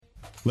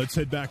Let's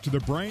head back to the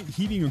Bryant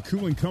Heating and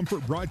Cooling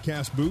Comfort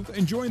broadcast booth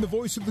and join the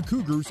voice of the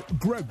Cougars,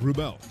 Greg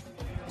Wrubell.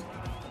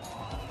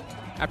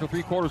 After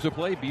 3 quarters of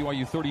play,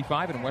 BYU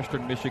 35 and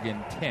Western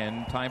Michigan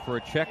 10. Time for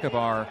a check of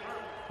our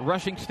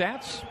rushing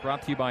stats,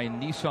 brought to you by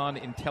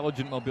Nissan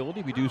Intelligent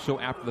Mobility. We do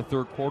so after the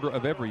third quarter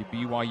of every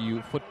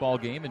BYU football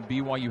game, and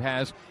BYU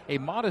has a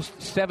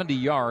modest 70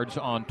 yards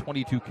on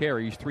 22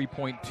 carries,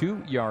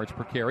 3.2 yards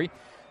per carry.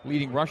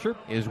 Leading rusher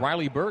is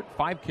Riley Burt,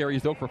 5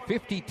 carries, though, for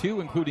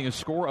 52, including a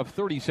score of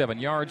 37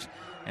 yards.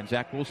 And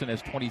Zach Wilson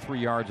has 23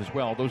 yards as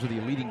well. Those are the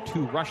leading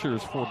 2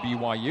 rushers for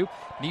BYU.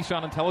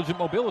 Nissan Intelligent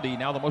Mobility,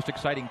 now the most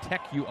exciting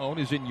tech you own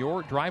is in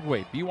your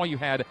driveway. BYU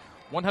had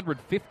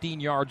 115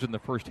 yards in the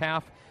first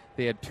half.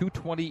 They had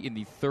 220 in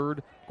the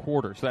third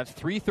quarter. So that's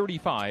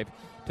 335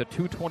 to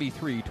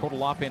 223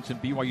 total offense in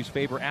BYU's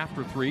favor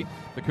after 3.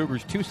 The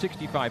Cougars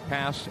 265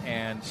 pass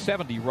and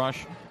 70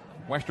 rush.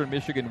 Western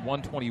Michigan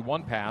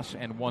 121 pass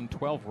and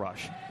 112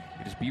 rush.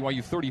 It is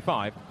BYU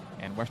 35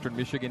 and Western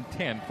Michigan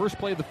 10. First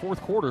play of the fourth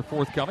quarter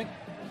forthcoming.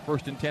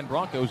 1st and 10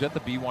 Broncos at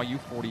the BYU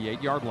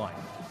 48-yard line.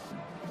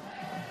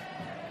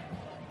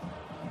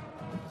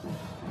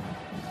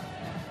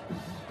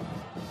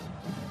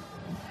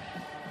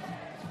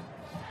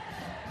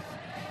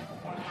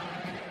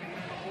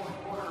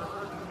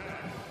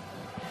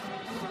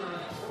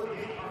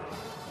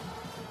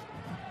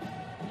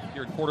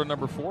 Here at quarter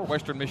number 4,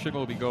 Western Michigan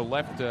will go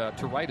left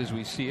to right as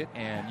we see it,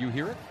 and you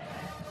hear it.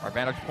 Our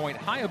vantage point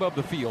high above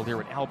the field here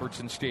at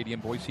Albertson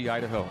Stadium, Boise,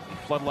 Idaho. The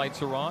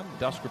floodlights are on,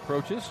 dusk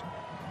approaches,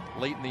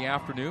 late in the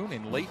afternoon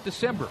in late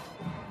December.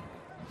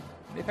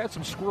 They've had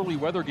some squirrely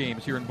weather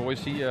games here in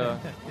Boise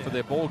for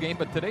the bowl game,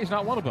 but today's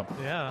not one of them.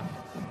 Yeah.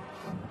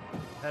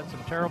 Had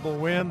some terrible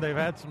wind. They've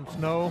had some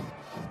snow.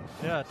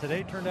 Yeah,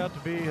 today turned out to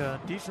be a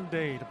decent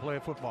day to play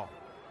football.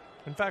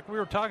 In fact, we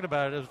were talking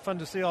about it. It was fun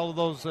to see all of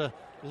those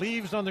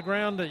leaves on the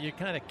ground that you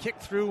kind of kick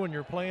through when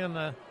you're playing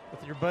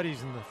with your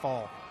buddies in the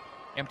fall.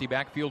 Empty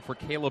backfield for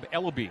Caleb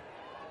Ellaby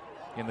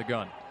in the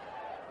gun.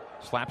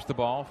 Slaps the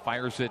ball,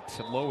 fires it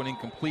low and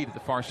incomplete at the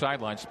far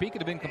sideline. Speaking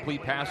of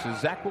incomplete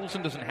passes, Zach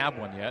Wilson doesn't have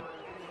one yet.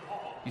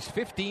 He's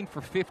 15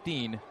 for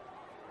 15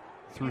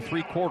 through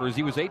 3 quarters.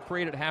 He was 8 for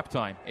 8 at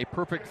halftime. A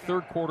perfect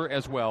third quarter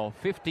as well.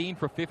 15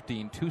 for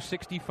 15,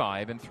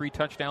 265, and 3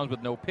 touchdowns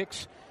with no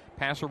picks.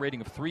 Passer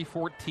rating of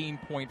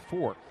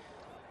 314.4.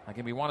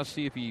 Again, we want to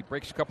see if he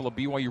breaks a couple of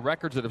BYU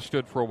records that have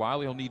stood for a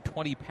while. He'll need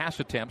 20 pass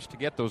attempts to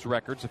get those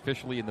records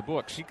officially in the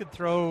books. He could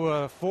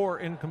throw 4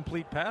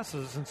 incomplete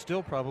passes and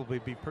still probably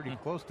be pretty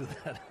close to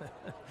that.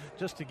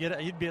 Just to get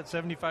it, you'd be at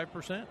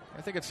 75%.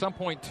 I think at some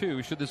point,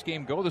 too, should this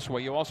game go this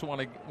way, you also want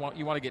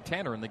to get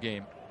Tanner in the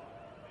game.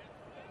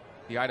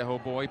 The Idaho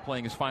boy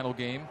playing his final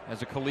game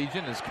as a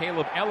collegian as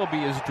Caleb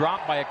Ellaby is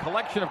dropped by a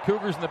collection of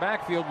Cougars in the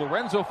backfield.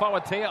 Lorenzo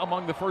Fauatea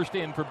among the first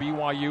in for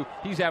BYU.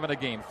 He's having a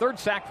game. 3rd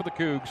sack for the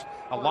Cougs.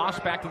 A loss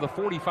back to the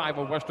 45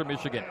 of Western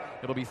Michigan.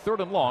 It'll be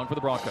 3rd and long for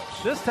the Broncos.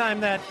 This time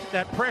that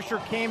pressure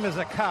came as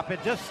a cup.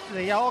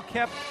 They all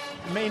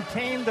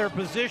maintained their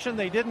position.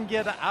 They didn't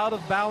get out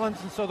of balance,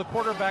 and so the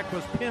quarterback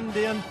was pinned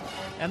in.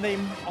 And they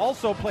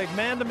also played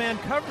man-to-man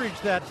coverage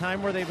that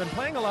time where they've been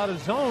playing a lot of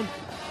zone.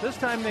 This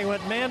time they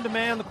went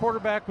man-to-man. The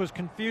quarterback was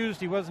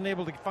confused. He wasn't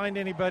able to find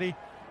anybody.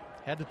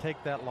 Had to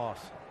take that loss.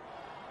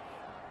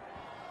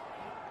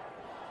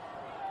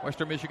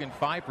 Western Michigan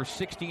 5 for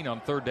 16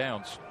 on 3rd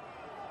downs.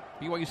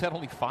 BYU's had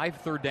only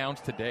 5 3rd downs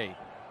today.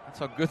 That's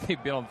how good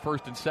they've been on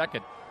 1st and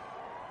 2nd.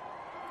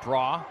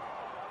 Draw.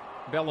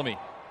 Bellamy.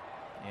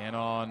 And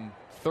on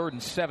 3rd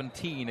and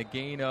 17, a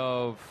gain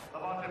of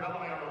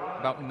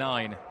about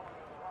 9.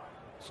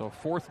 So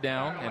 4th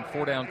down and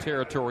 4-down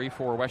territory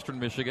for Western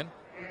Michigan.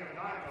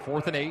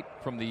 4th and 8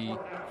 from the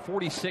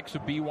 46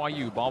 of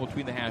BYU. Ball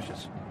between the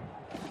hashes.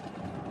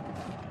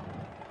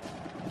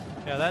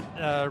 Yeah,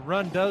 that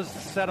run does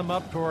set them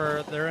up to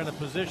where they're in a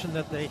position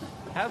that they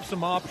have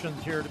some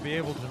options here to be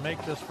able to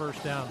make this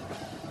 1st down.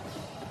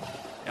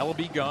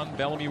 Ellaby gun,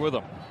 Bellamy with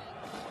him.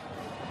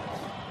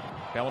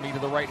 Bellamy to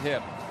the right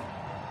hip.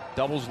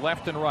 Doubles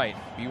left and right.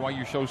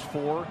 BYU shows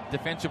 4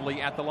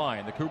 defensively at the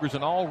line. The Cougars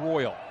an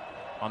all-royal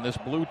on this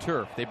blue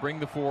turf. They bring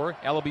the 4.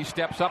 Ellaby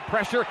steps up.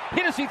 Pressure.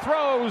 Hit as he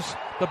throws.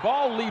 The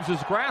ball leaves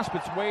his grasp.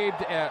 It's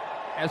waved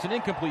as an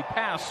incomplete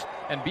pass,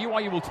 and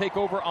BYU will take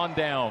over on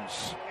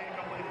downs.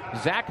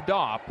 Zach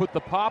Daw put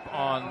the pop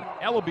on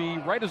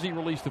Ellaby right as he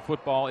released the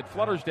football. It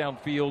flutters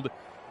downfield.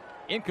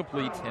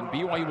 Incomplete, and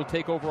BYU will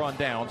take over on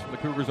downs from the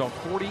Cougars' own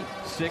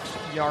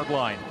 46-yard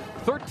line.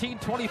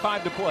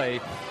 13:25 to play.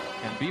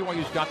 And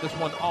BYU's got this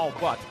one all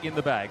but in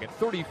the bag at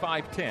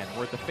 35-10.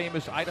 We're at the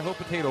famous Idaho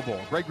Potato Bowl.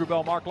 Greg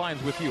Wrubell, Mark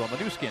Lyons with you on the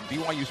new skin,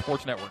 BYU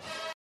Sports Network.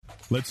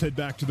 Let's head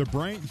back to the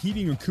Bryant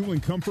Heating and Cooling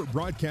Comfort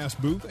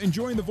broadcast booth and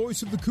join the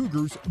voice of the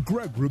Cougars,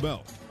 Greg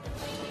Wrubell.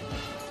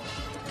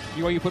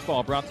 BYU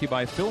football brought to you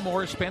by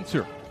Fillmore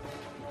Spencer.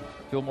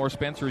 Fillmore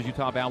Spencer is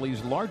Utah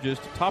Valley's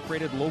largest,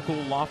 top-rated local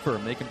law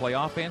firm. They can play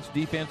offense,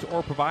 defense,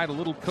 or provide a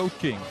little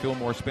coaching.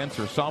 Fillmore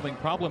Spencer, solving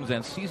problems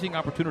and seizing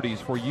opportunities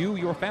for you,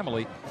 your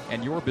family,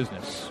 and your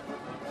business.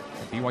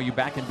 BYU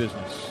back in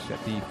business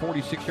at the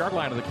 46-yard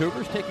line of the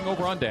Cougars, taking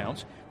over on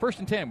downs. 1st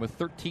and 10 with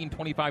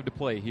 13:25 to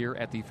play here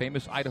at the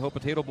famous Idaho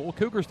Potato Bowl.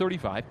 Cougars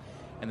 35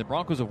 and the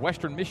Broncos of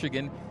Western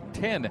Michigan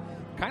 10.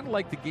 Kind of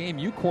like the game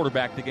you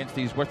quarterbacked against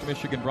these Western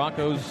Michigan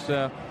Broncos.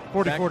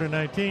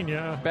 44-19,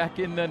 yeah. Back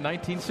in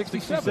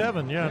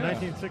 1967.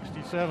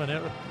 1967.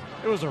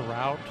 It was a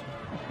rout.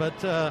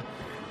 But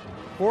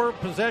 4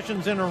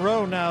 possessions in a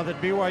row now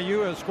that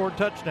BYU has scored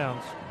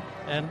touchdowns.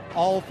 And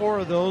all 4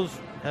 of those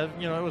have,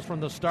 it was from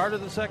the start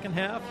of the second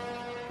half.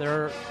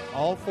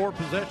 All 4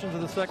 possessions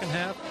of the second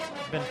half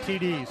have been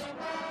TDs.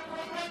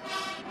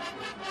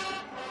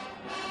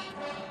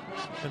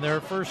 And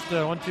their first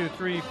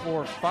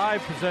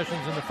 5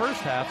 possessions in the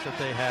first half that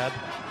they had,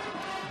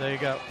 they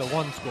got the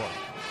 1 score.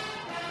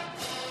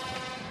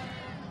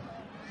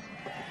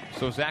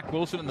 So Zach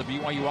Wilson and the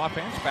BYU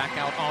offense back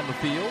out on the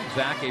field.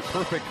 Zach, a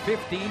perfect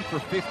 15 for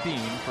 15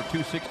 for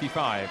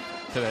 265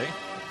 today.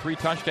 3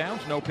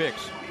 touchdowns, no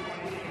picks.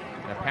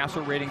 And a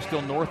passer rating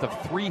still north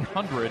of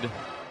 300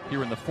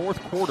 here in the fourth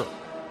quarter.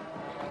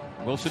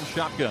 Wilson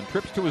shotgun,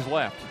 trips to his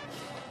left.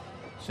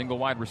 Single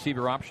wide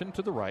receiver option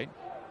to the right.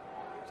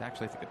 It's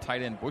actually, I think, a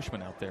tight end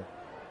Bushman out there.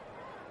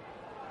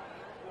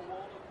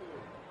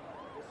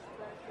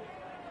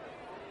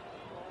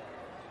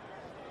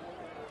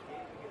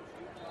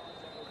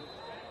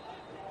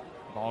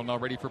 Ball now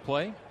ready for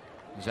play.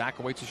 Zach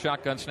awaits a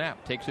shotgun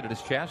snap, takes it at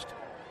his chest,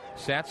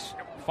 sets,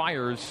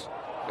 fires.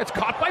 It's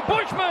caught by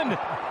Bushman.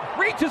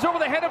 Reaches over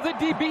the head of the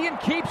DB and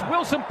keeps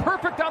Wilson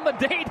perfect on the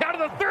day down to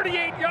the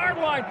 38-yard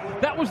line.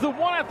 That was the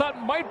one I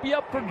thought might be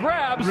up for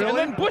grabs, really? And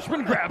then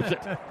Bushman grabs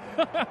it.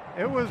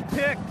 It was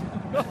picked.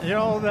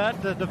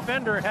 That the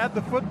defender had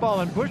the football,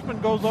 and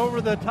Bushman goes over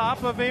the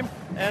top of him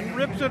and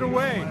rips it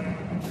away.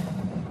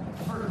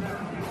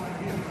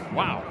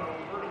 Wow.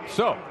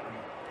 So,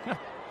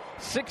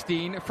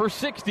 16 for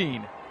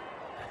 16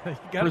 You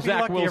got to be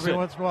Zach lucky Wilson. every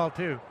once in a while,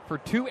 too. For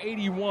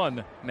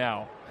 281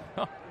 now.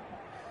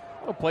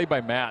 Well played by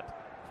Matt.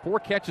 4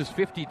 catches,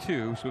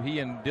 52, so he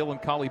and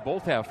Dylan Colley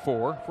both have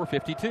 4 for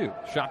 52.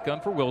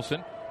 Shotgun for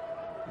Wilson.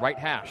 Right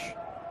hash.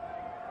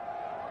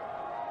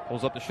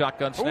 Pulls up the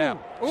shotgun snap.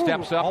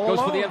 Steps up,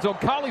 goes for the end zone.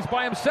 Colley's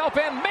by himself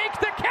and makes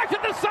the catch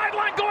at the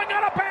sideline, going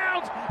out of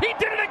bounds. He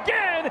did it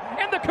again,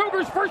 and the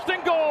Cougars first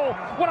and goal.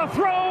 What a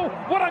throw,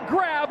 what a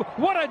grab,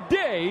 what a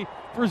day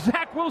for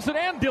Zach Wilson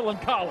and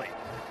Dylan Colley.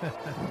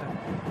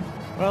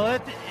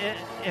 Well,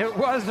 it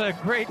was a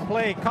great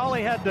play.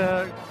 Colley had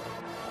to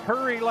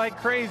hurry like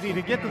crazy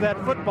to get to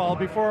that football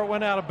before it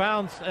went out of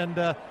bounds, and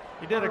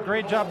he did a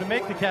great job to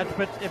make the catch,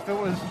 but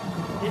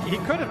he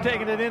could have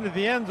taken it into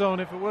the end zone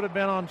if it would have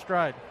been on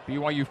stride.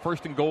 BYU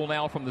first and goal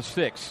now from the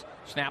 6.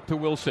 Snap to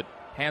Wilson.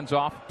 Hands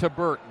off to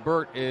Burt.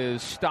 Burt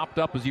is stopped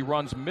up as he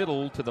runs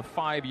middle to the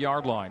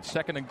 5-yard line.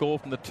 2nd and goal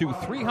from the 2.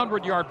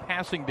 300-yard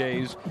passing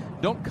days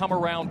don't come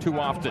around too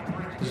often.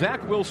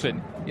 Zach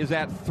Wilson is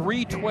at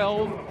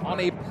 312 on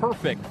a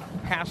perfect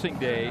passing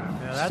day.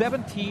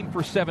 17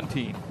 for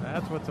 17.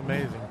 That's what's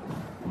amazing.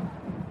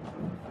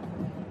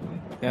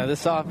 Yeah,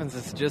 this offense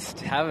is just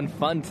having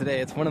fun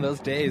today. It's one of those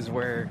days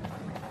where,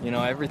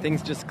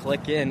 everything's just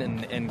clicking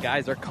and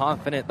guys are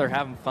confident, they're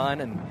having fun,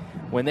 and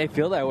when they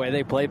feel that way,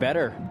 they play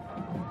better.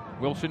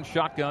 Wilson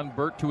shotgun,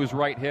 Burt to his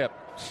right hip.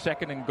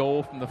 2nd and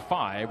goal from the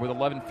 5 with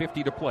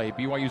 11:50 to play.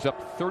 BYU's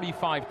up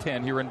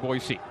 35-10 here in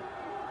Boise.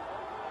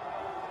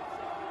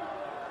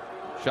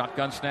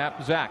 Shotgun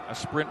snap, Zach, a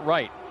sprint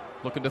right.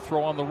 Looking to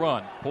throw on the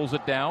run. Pulls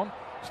it down,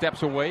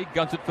 steps away,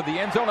 guns it for the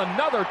end zone.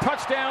 Another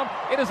touchdown.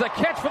 It is a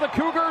catch for the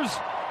Cougars.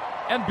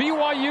 And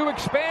BYU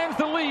expands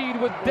the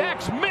lead with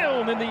Dax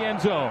Milne in the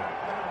end zone.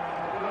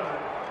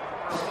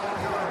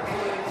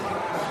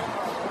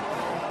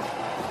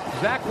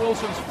 Zach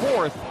Wilson's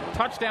 4th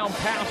touchdown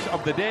pass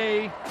of the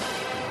day.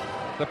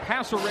 The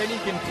passer rating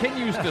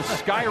continues to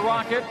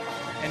skyrocket,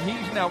 and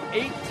he's now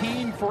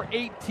 18 for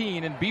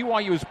 18, and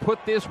BYU has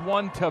put this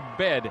one to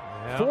bed.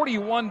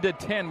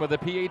 41-10 with a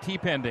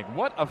PAT pending.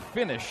 What a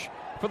finish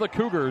for the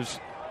Cougars.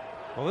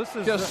 Well, this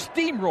is just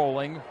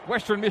steamrolling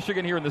Western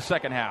Michigan here in the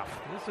second half.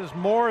 This is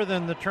more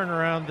than the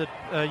turnaround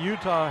that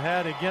Utah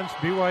had against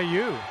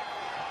BYU.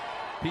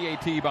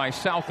 PAT by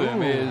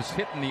Southam is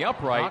hitting the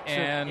upright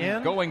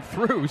and going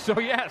through. So,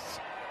 yes,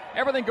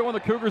 everything going the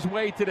Cougars'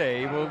 way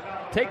today. We'll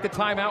take the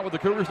timeout with the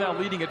Cougars now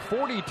leading at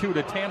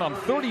 42-10 on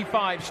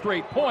 35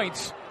 straight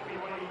points.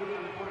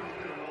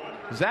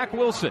 Zach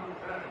Wilson,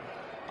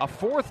 a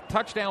 4th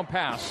touchdown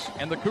pass,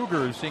 and the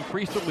Cougars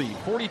increase the lead,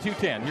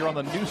 42-10, here on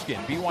the new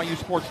skin, BYU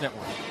Sports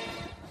Network.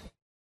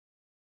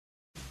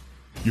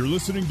 You're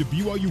listening to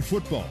BYU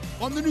Football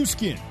on the new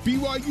skin,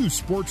 BYU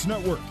Sports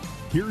Network.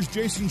 Here's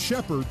Jason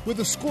Shepard with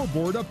a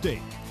scoreboard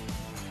update.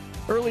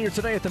 Earlier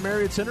today at the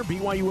Marriott Center,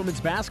 BYU women's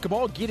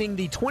basketball getting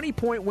the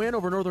 20-point win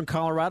over Northern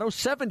Colorado,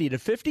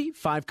 70-50.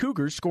 5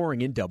 Cougars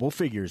scoring in double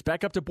figures.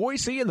 Back up to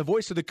Boise and the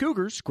voice of the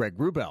Cougars, Greg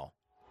Wrubell.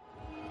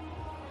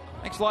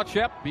 Thanks a lot,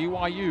 Shep.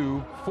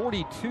 BYU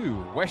 42,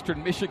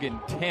 Western Michigan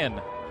 10.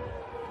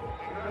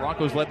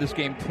 Broncos led this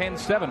game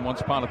 10-7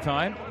 once upon a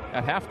time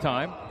at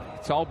halftime.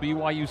 It's all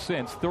BYU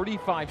since.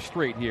 35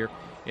 straight here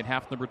in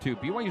half number 2.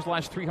 BYU's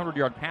last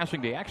 300-yard passing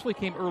day actually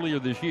came earlier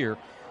this year.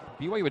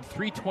 BYU had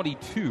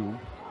 322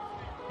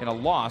 in a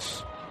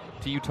loss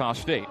to Utah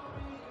State.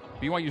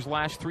 BYU's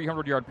last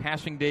 300-yard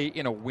passing day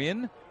in a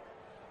win,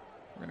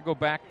 we're going to go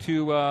back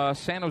to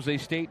San Jose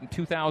State in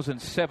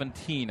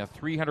 2017, a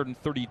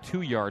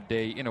 332-yard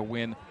day in a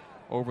win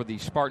over the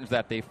Spartans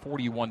that day,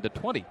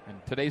 41-20.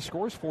 And today's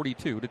score is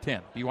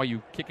 42-10.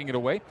 BYU kicking it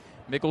away.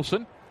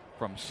 Mickelson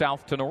from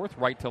south to north,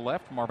 right to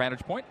left from our vantage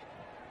point.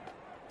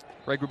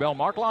 Greg Wrubell,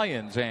 Mark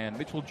Lyons, and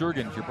Mitchell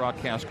Juergens, your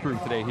broadcast crew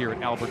today here at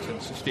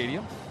Albertsons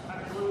Stadium.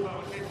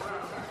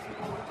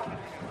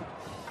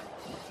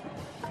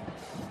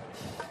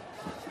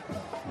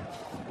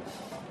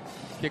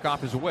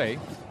 Kickoff is away.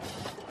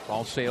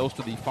 Ball sails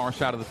to the far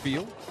side of the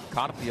field.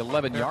 Caught at the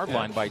 11-yard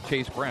line by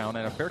Chase Brown,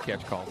 and a fair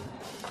catch called.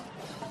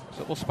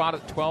 So we'll spot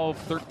at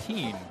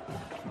 12-13.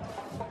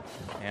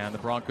 And the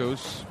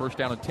Broncos first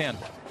down and 10.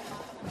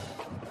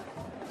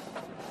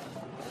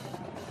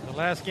 The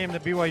last game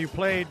that BYU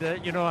played,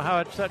 you know how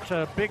it's such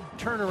a big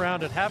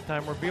turnaround at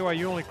halftime where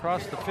BYU only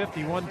crossed the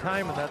 50 one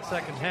time in that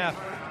second half.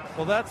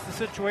 Well, that's the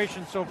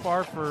situation so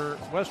far for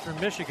Western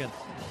Michigan.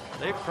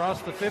 They've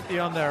crossed the 50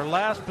 on their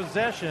last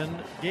possession,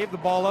 gave the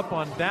ball up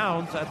on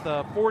downs at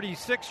the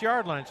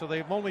 46-yard line, so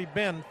they've only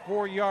been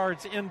 4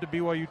 yards into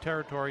BYU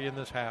territory in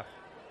this half.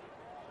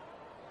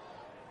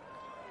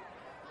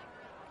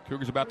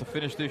 Cougars about to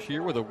finish this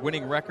year with a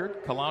winning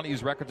record.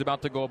 Kalani's record's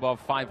about to go above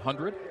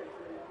 500.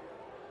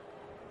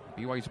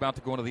 BYU's about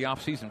to go into the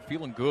offseason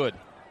feeling good.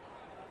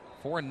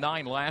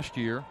 4-9 last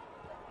year.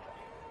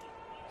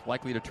 It's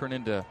likely to turn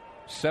into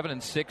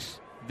 7-6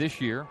 this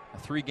year. A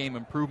 3-game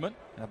improvement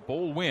and a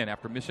bowl win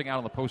after missing out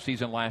on the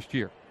postseason last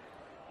year.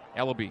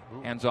 Ellaby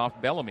hands off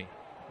Bellamy.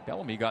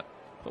 Bellamy got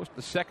close to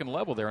the second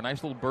level there. A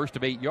nice little burst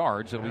of 8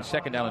 yards. It'll be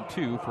second down and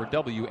 2 for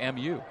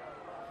WMU.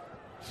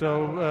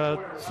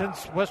 So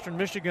since Western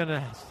Michigan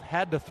has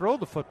had to throw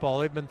the football,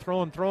 they've been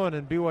throwing,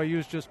 and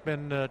BYU's just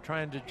been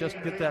trying to just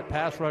get that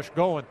pass rush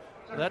going.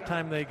 That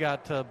time they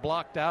got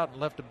blocked out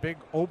and left a big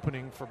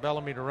opening for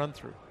Bellamy to run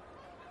through.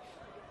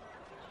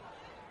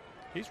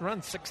 He's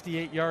run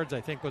 68 yards,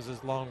 I think, was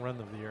his long run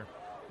of the year.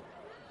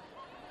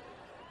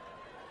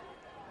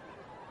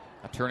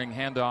 A turning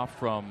handoff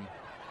from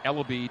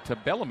Ellaby to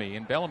Bellamy,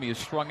 and Bellamy is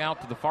strung out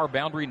to the far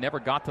boundary,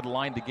 never got to the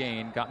line to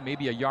gain, got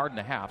maybe a yard and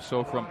a half.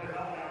 So from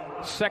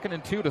 2nd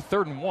and 2 to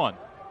 3rd and 1.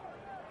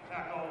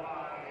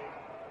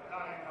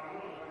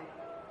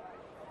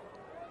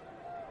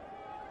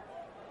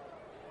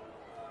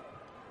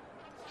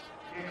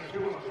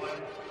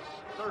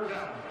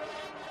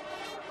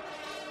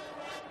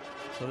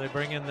 So they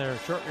bring in their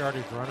short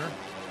yardage runner.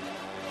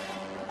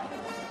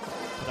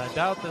 But I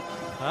doubt that,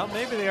 well,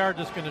 maybe they are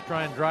just going to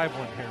try and drive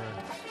one here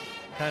and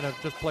kind of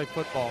just play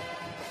football.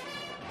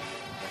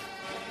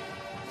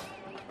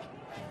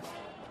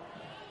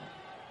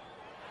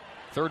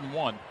 Third and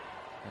 1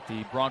 at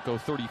the Bronco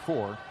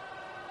 34.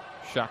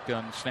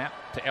 Shotgun snap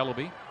to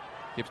Ellaby.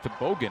 Gives to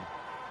Bogan.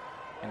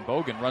 And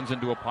Bogan runs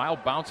into a pile,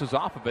 bounces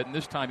off of it, and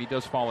this time he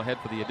does fall ahead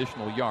for the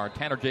additional yard.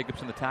 Tanner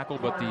Jacobson the tackle,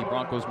 but the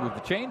Broncos move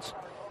the chains.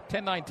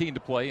 10:19 to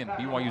play, and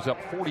BYU's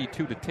up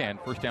 42-10.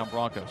 First down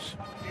Broncos.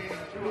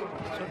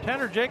 So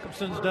Tanner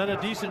Jacobson's done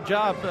a decent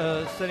job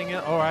sitting in.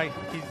 All right,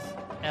 he's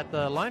at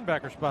the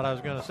linebacker spot, I was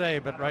going to say,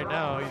 but right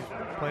now he's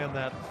playing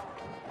that.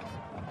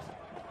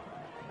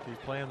 He's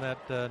playing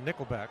that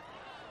nickelback.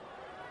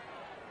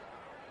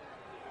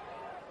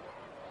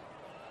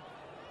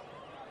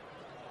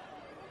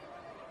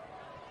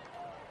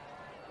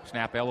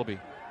 Snap Ellaby.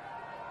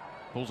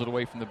 Pulls it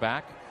away from the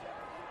back.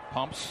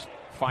 Pumps.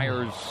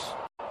 Fires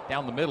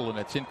down the middle, and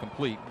it's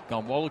incomplete.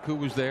 Gonwolaku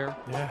was there.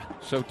 Yeah.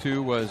 So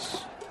too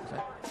was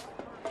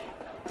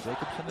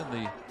Jacobson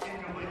and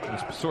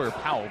was Sawyer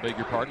Powell, beg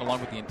your pardon,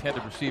 along with the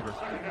intended receiver.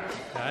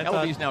 Yeah,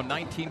 Ellaby's now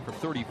 19 for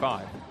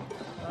 35.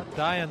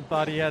 Diane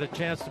thought he had a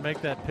chance to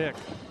make that pick.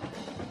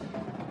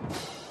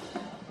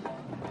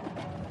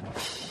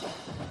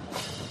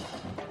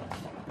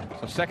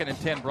 So 2nd and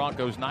 10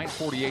 Broncos,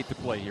 9:48 to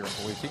play here in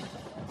Boise.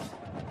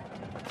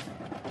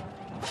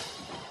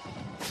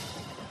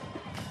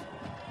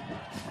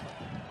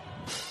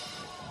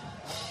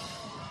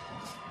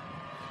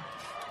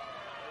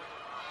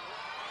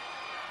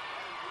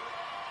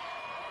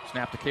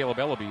 Snap to Caleb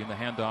Ellaby, and the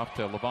handoff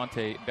to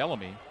Levante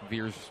Bellamy.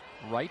 Veers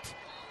right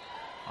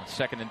on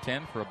 2nd and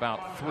 10 for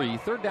about 3.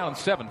 3rd down and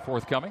 7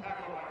 forthcoming.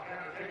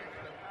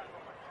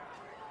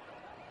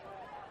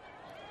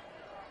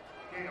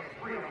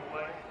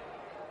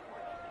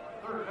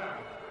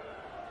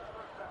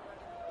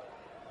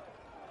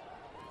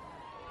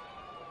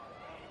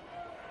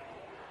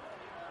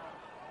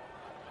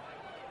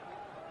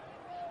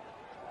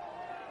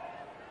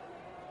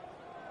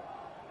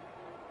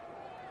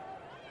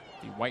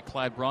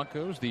 White-clad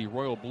Broncos, the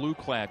royal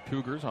blue-clad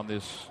Cougars on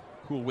this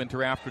cool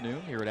winter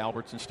afternoon here at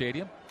Albertson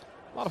Stadium.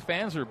 A lot of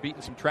fans are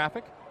beating some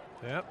traffic.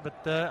 Yeah,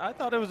 but I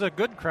thought it was a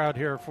good crowd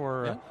here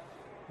for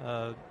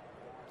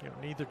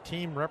neither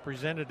team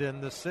represented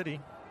in this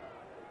city.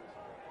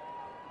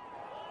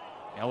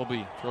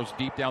 Ellaby throws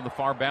deep down the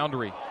far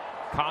boundary.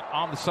 Caught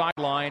on the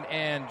sideline,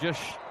 and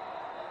just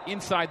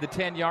inside the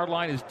 10-yard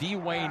line is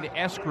Dwayne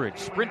Eskridge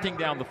sprinting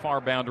down the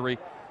far boundary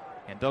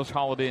and does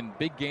haul it in.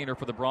 Big gainer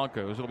for the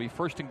Broncos. It'll be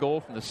first and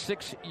goal from the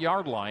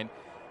 6-yard line.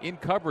 In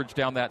coverage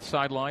down that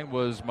sideline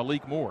was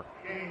Malik Moore.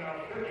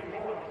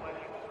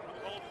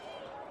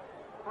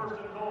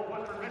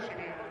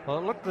 Well,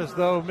 it looked as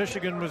though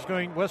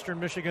Western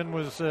Michigan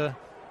was,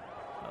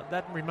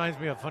 that reminds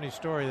me of a funny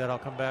story that I'll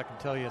come back and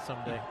tell you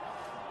someday.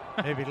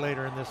 Maybe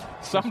later in this.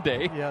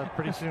 Someday? Yeah,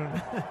 pretty soon.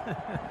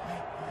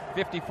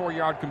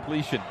 54-yard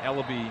completion.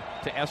 Ellaby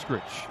to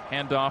Eskridge.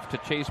 Handoff to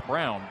Chase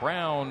Brown.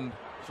 Brown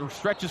sort of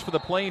stretches for the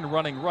plane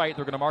running right.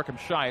 They're going to mark him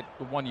shy at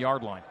the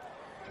 1-yard line.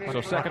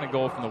 So second and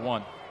goal from the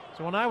 1.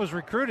 So when I was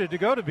recruited to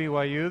go to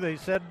BYU, they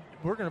said,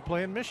 we're going to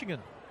play in Michigan.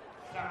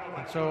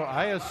 And so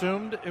I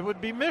assumed it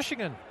would be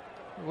Michigan.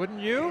 Wouldn't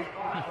you?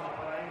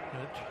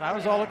 I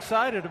was all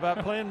excited about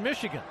playing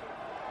Michigan.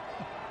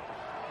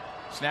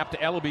 Snap to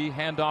Ellaby,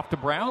 handoff to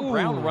Brown. Ooh.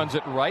 Brown runs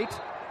it right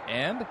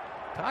and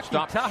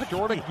stopped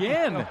short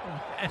again.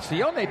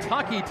 Sione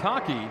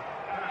Takitaki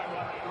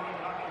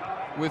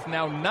with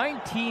now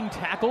 19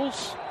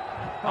 tackles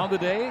on the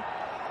day.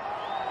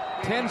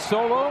 10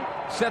 solo,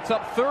 sets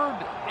up third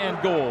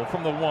and goal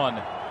from the 1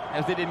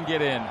 as they didn't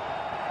get in.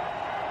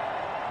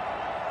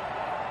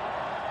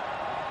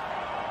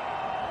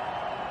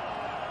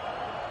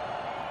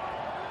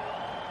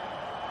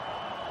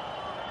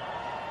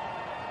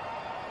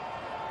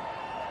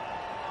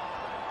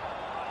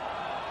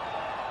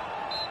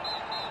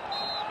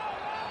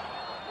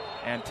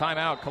 And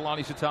timeout,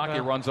 Kalani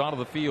Sitake runs onto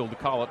the field to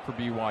call it for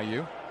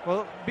BYU.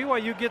 Well,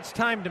 BYU gets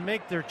time to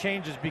make their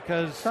changes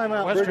because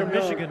Western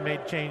Michigan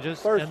made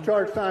changes. First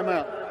charge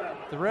timeout.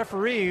 The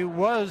referee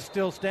was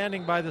still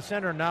standing by the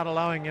center, not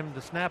allowing him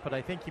to snap it.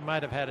 I think he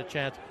might have had a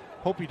chance.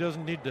 Hope he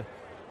doesn't need to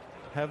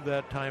have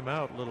that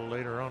timeout a little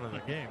later on in the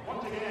game.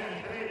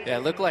 Yeah,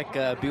 it looked like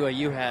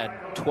BYU had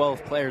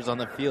 12 players on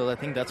the field. I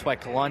think that's why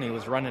Kalani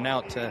was running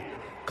out to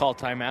call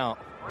timeout.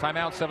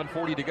 Timeout,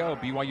 7:40 to go.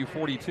 BYU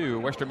 42,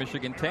 Western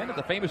Michigan 10 at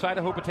the famous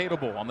Idaho Potato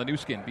Bowl on the new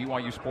skin,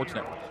 BYU Sports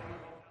Network.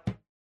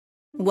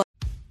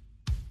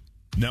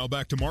 Now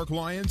back to Mark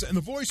Lyons and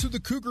the voice of the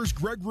Cougars,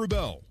 Greg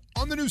Wrubell,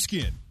 on the new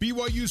skin,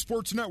 BYU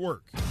Sports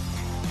Network.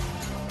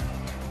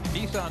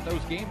 Nissan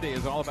knows game day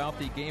is all about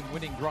the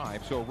game-winning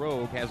drive, so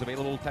Rogue has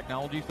available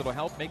technologies that will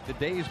help make the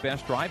day's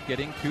best drive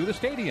getting to the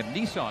stadium.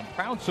 Nissan,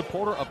 proud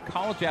supporter of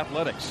college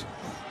athletics.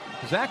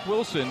 Zach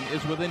Wilson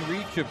is within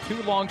reach of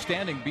 2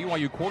 long-standing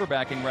BYU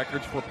quarterbacking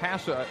records for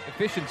pass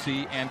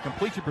efficiency and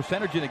completion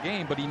percentage in a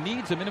game, but he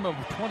needs a minimum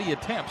of 20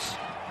 attempts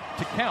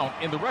to count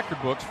in the record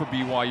books for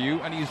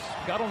BYU, and he's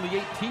got only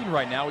 18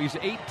 right now. He's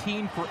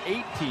 18 for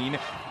 18.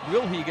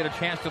 Will he get a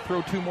chance to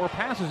throw 2 more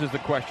passes is the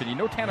question. You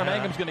know Tanner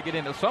Mangum's going to get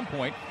in at some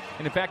point,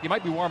 and in fact, he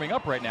might be warming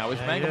up right now. Is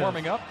Mangum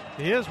warming up?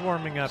 He is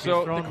warming up.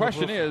 So the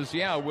question is,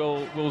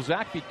 will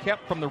Zach be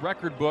kept from the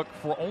record book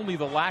for only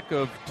the lack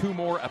of 2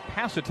 more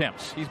pass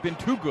attempts? He's been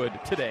too good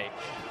today.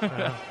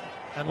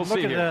 And we'll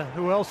look at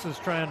who else is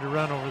trying to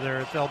run over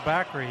there. It's El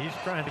Bakri. He's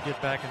trying to get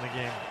back in the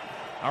game.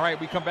 All right,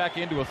 we come back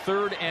into a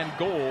third and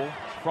goal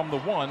from the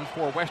 1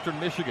 for Western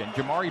Michigan.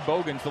 Jamari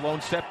Bogan's the lone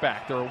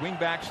setback. There are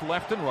wingbacks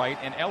left and right,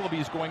 and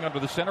Ellaby's going under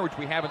the center, which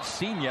we haven't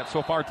seen yet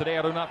so far today.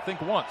 I do not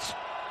think once.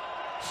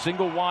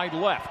 Single wide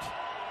left.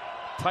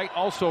 Tight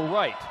also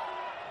right.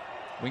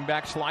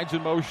 Wingback slides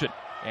in motion,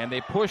 and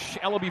they push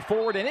Ellaby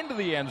forward and into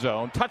the end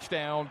zone.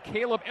 Touchdown,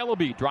 Caleb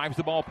Ellaby drives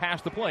the ball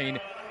past the plane,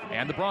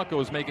 and the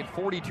Broncos make it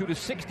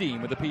 42-16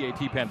 with the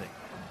PAT pending.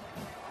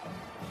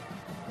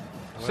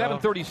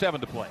 7:37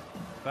 to play.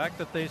 The fact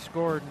that they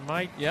scored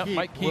might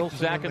keep Wilson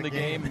Zach in the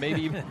game,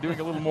 maybe even doing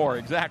a little more.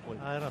 Exactly.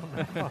 I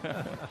don't know.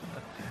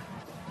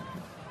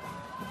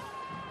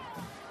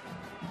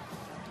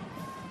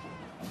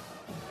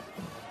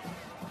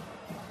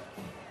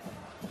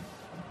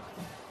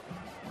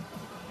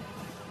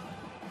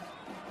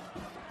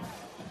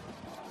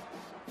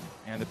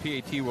 And the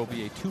PAT will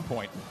be a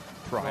 2-point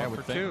try, I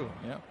would think. 2.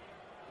 Yeah.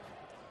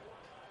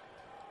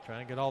 Try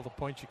and get all the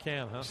points you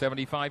can, huh?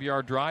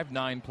 75-yard drive,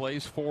 9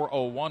 plays,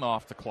 4:01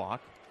 off the clock.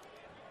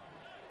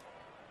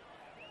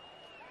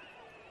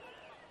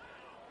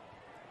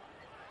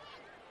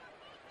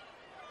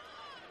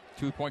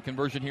 Two-point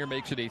conversion here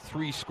makes it a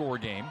 3-score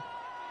game.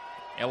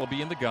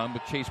 Ellaby in the gun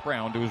with Chase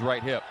Brown to his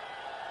right hip.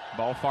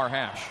 Ball far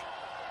hash.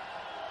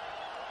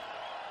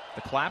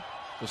 The clap,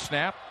 the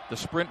snap, the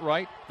sprint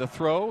right, the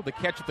throw, the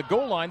catch at the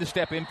goal line, the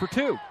step in for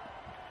 2.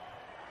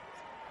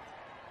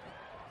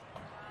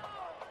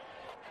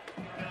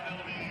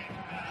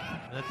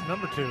 That's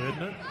number 2,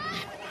 isn't it?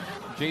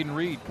 Jaden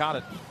Reed caught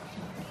it.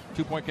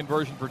 2-point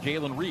conversion for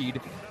Jalen Reed.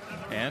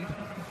 And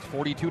it's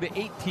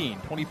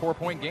 42-18.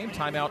 24-point game.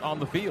 Timeout on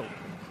the field.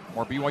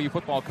 More BYU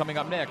football coming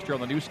up next here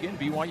on the new skin,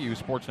 BYU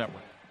Sports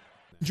Network.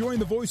 Join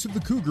the voice of the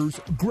Cougars,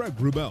 Greg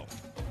Wrubell.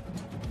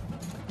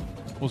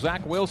 Well,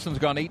 Zach Wilson's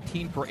gone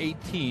 18 for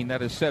 18.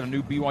 That has set a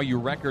new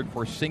BYU record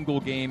for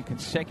single-game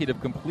consecutive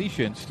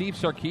completion. Steve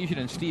Sarkisian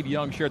and Steve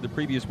Young shared the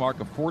previous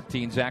mark of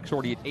 14. Zach's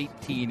already at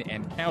 18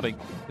 and counting.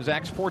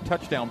 Zach's 4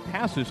 touchdown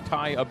passes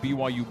tie a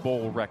BYU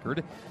Bowl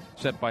record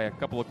set by a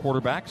couple of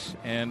quarterbacks.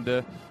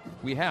 And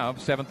we have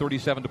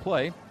 7:37 to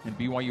play, and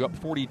BYU up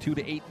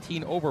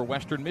 42-18 over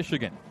Western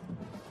Michigan.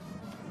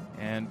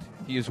 And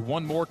he is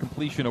one more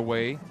completion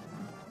away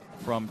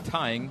from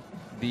tying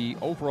the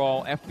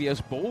overall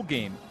FBS Bowl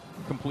game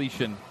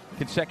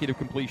consecutive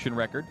completion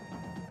record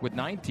with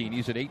 19.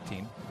 He's at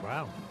 18.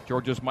 Wow.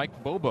 Georgia's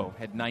Mike Bobo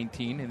had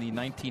 19 in the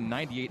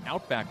 1998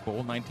 Outback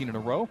Bowl, 19 in a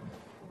row.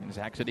 And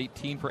Zach's at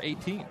 18 for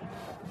 18.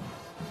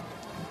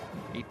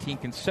 18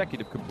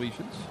 consecutive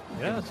completions.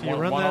 Yeah, so you one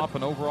run that off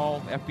an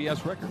overall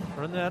FBS record.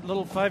 Run that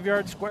little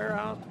 5-yard square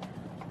out.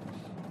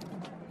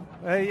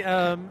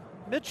 Hey,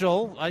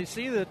 Mitchell, I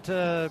see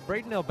that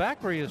Braden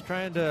Elbakri is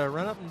trying to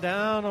run up and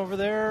down over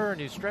there, and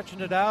he's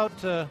stretching it out.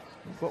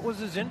 What was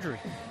his injury?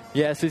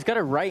 Yeah, so he's got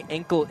a right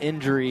ankle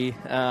injury.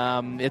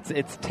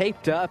 It's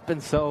taped up,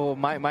 and so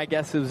my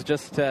guess is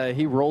just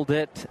he rolled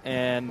it,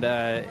 and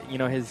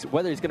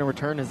whether he's going to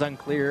return is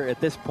unclear at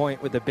this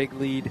point with a big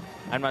lead.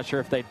 I'm not sure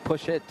if they'd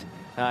push it.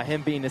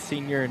 Him being a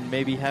senior and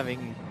maybe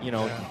having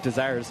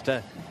desires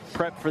to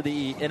prep for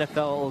the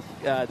NFL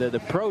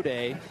the pro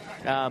day,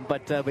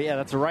 but yeah,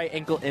 that's a right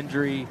ankle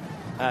injury.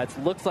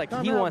 It looks like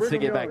he wants to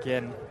get back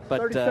in,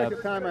 but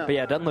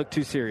yeah, it doesn't look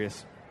too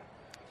serious.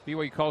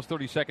 BYU calls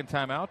 30-second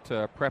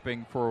timeout,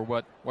 prepping for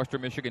what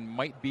Western Michigan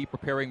might be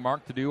preparing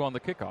Mark to do on the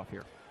kickoff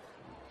here.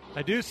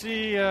 I do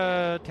see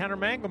Tanner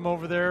Mangum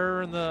over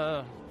there in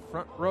the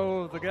front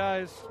row of the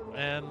guys,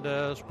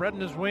 and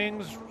spreading his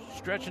wings,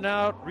 stretching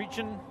out,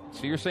 reaching.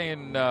 So you're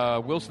saying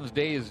Wilson's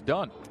day is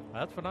done?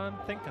 That's what I'm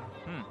thinking.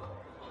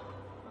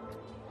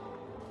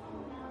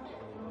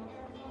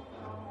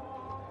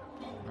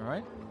 All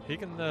right. He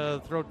can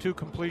throw 2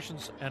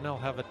 completions, and they'll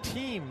have a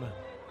team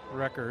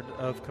record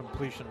of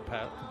completed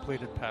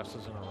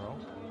passes in a row.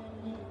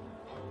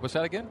 What's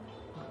that again?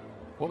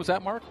 What was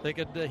that, Mark?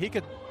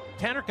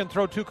 Tanner can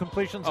throw 2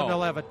 completions, and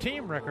they'll have a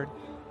team record.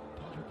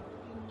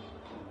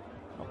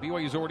 Well,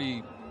 BYU's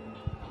already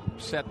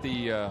set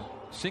the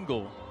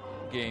single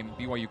game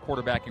BYU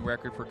quarterbacking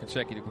record for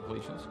consecutive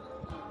completions.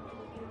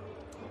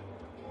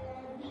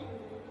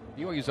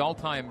 BYU's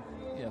all-time,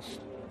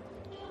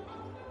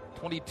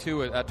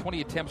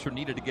 20 attempts are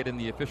needed to get in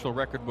the official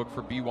record book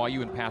for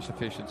BYU in pass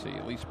efficiency,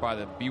 at least by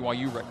the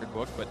BYU record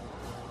book. But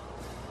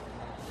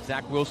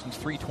Zach Wilson's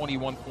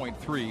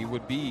 321.3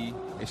 would be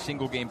a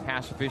single-game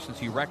pass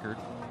efficiency record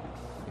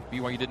if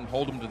BYU didn't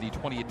hold him to the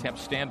 20-attempt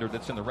standard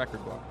that's in the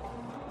record book.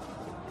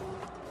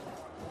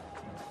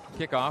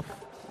 Kickoff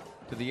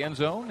to the end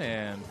zone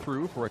and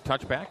through for a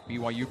touchback.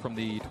 BYU from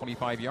the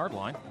 25-yard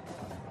line.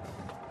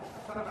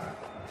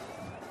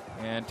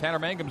 And Tanner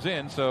Mangum's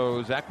in,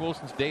 so Zach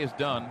Wilson's day is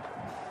done.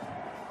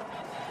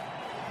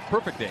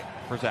 Perfect day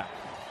for Zach.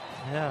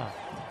 Yeah.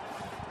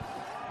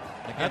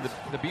 Again,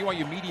 the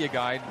BYU media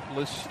guide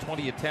lists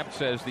 20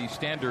 attempts as the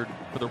standard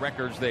for the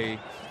records they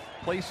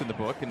place in the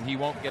book, and he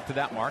won't get to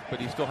that mark, but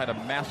he still had a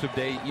massive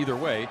day either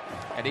way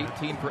at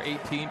 18 for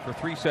 18 for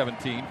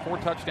 317, 4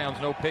 touchdowns,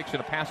 no picks,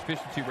 and a pass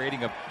efficiency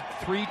rating of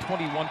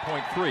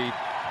 321.3.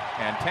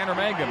 And Tanner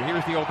Mangum,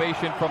 here's the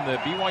ovation from the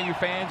BYU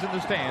fans in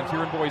the stands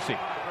here in Boise.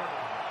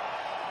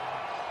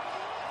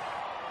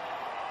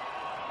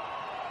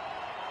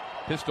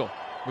 Pistol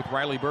with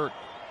Riley Burt.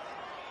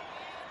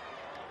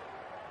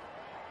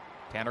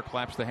 Tanner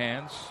claps the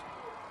hands.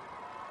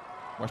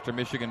 Western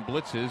Michigan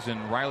blitzes,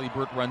 and Riley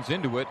Burt runs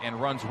into it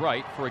and runs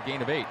right for a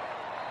gain of 8.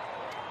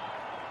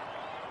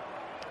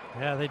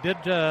 Yeah, they did.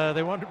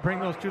 They wanted to bring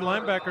those 2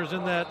 linebackers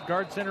in that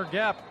guard center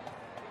gap.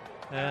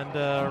 And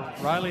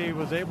Riley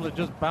was able to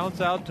just bounce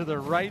out to the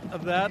right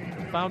of that,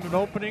 found an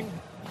opening.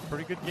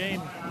 Pretty good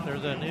gain.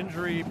 There's an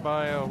injury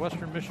by a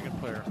Western Michigan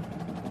player.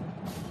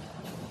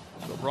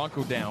 So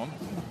Bronco down,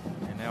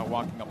 and now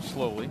walking up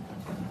slowly.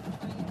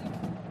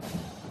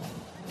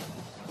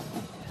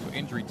 So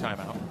injury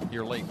timeout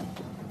here late.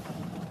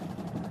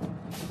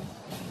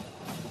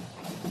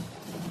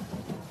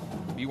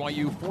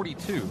 BYU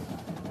 42,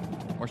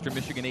 Western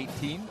Michigan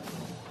 18.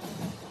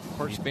 Of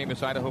course,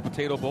 famous Idaho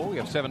Potato Bowl. We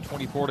have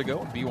 7:24 to go.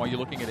 BYU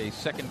looking at a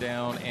 2nd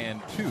down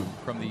and 2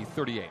 from the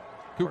 38.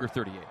 Cougar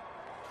 38. Of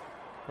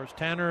course,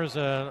 Tanner is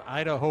an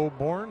Idaho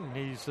born.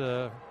 He's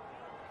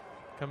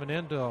coming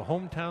into a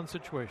hometown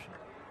situation.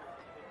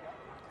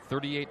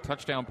 38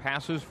 touchdown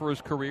passes for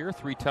his career,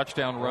 3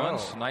 touchdown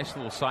runs. Whoa. Nice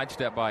little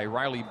sidestep by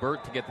Riley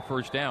Burt to get the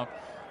 1st down.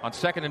 On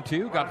 2nd and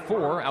 2, got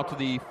 4 out to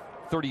the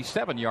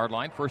 37-yard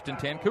line. 1st and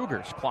 10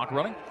 Cougars. Clock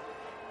running.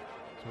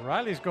 So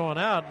Riley's going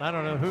out, and I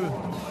don't know who.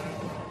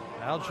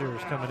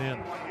 Algier's coming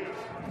in.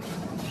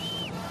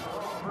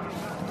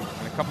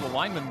 And a couple of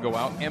linemen go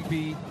out.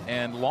 Empey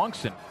and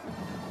Longson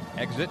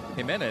exit.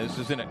 Jimenez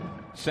is in at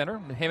center.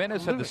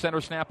 Jimenez had the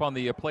center snap on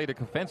the play to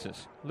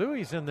Kofensis.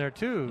 Louis in there,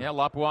 too. Yeah,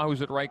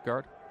 Lapuahu's at right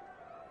guard.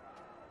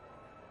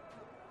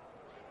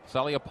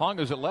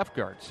 Saliaponga's at left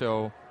guard.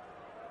 So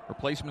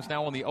Replacements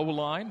now on the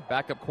O-line.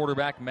 Backup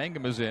quarterback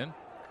Mangum is in.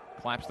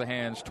 Claps the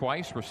hands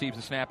twice, receives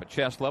the snap at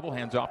chest level,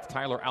 hands off to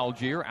Tyler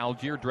Algier.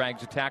 Algier drags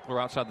the tackler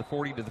outside the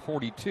 40 to the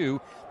 42.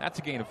 That's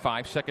a gain of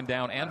 5, second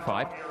down and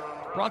 5.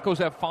 Broncos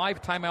have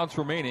 5 timeouts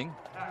remaining.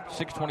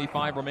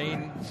 6:25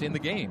 remains in the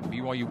game.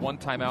 BYU 1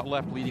 timeout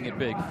left, leading it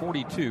big,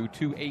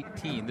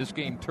 42-18. This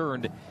game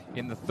turned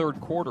in the third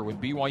quarter when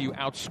BYU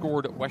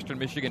outscored Western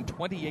Michigan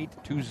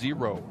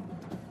 28-0.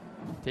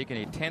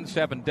 Taking a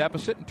 10-7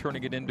 deficit and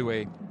turning it into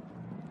a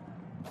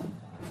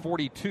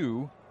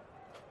 42-10,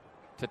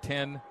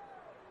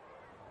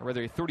 or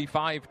rather a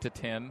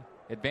 35-10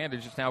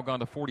 advantage. It's now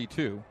gone to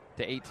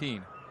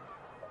 42-18.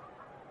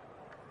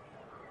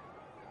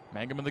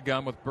 Mangum in the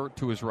gun with Burt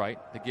to his right.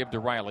 They give to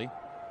Riley.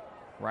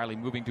 Riley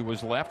moving to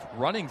his left,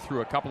 running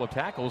through a couple of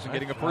tackles and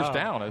getting a first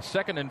down. A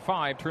 2nd and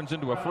 5 turns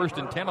into a 1st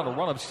and 10 on a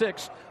run of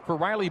 6 for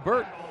Riley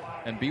Burt.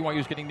 And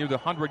BYU's getting near the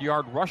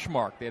 100-yard rush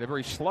mark. They had a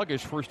very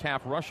sluggish first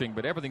half rushing,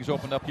 but everything's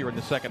opened up here in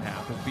the second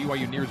half as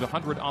BYU nears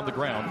 100 on the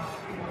ground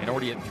and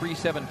already at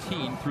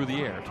 3:17 through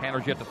the air.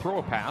 Tanner's yet to throw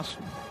a pass.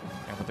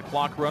 And with the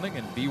clock running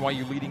and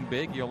BYU leading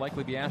big, you'll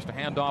likely be asked to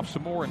hand off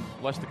some more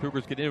unless the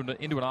Cougars get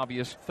into an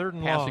obvious third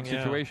and passing long,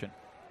 situation.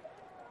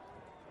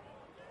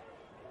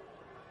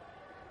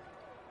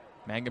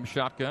 Mangum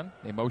shotgun.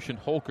 They motion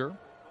Holker.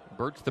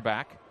 Burt's the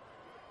back.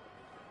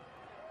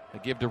 They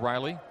give to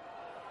Riley.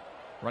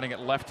 Running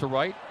it left to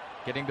right.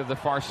 Getting to the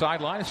far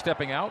sideline.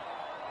 Stepping out.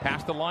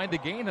 Past the line to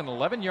gain an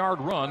 11-yard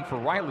run for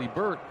Riley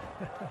Burt.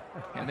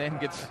 And then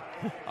gets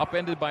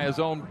upended by his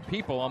own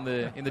people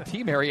in the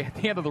team area at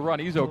the end of the run.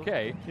 He's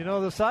okay. You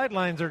know, the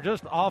sidelines are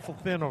just awful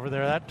thin over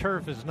there. That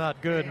turf is not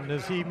good. And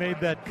as he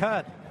made that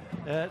cut,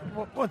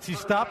 once he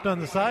stopped on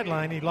the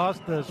sideline, he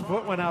lost his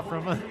foot, went out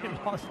from him.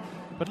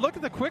 But look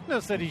at the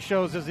quickness that he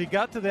shows as he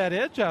got to that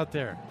edge out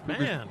there.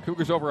 Man.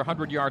 Cougars over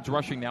 100 yards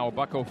rushing now, a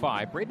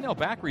 $105. Braden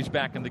El-Bakri's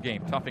back in the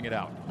game, toughing it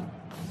out.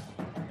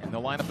 And they'll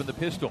line up in the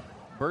pistol.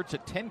 Burt's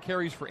at 10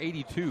 carries for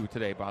 82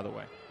 today, by the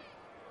way.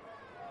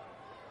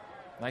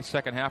 Nice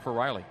second half for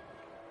Riley.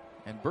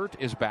 And Burt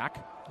is back.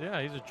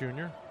 Yeah, he's a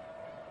junior.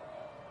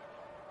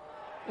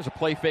 There's a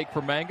play fake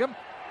for Mangum.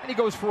 And he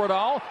goes for it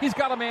all. He's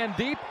got a man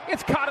deep.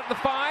 It's caught at the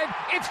 5.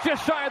 It's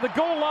just shy of the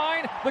goal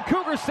line. The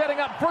Cougars setting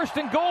up 1st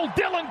and goal.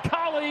 Dylan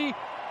Collie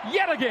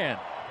yet again.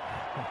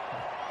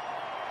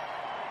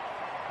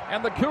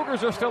 And the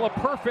Cougars are still a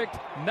perfect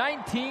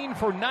 19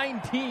 for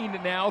 19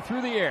 now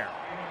through the air.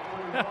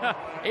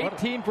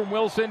 18 from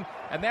Wilson,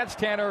 and that's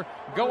Tanner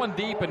going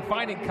deep and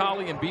finding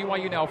Collie, and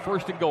BYU now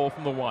 1st and goal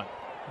from the 1.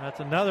 That's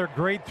another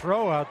great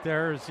throw out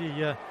there as he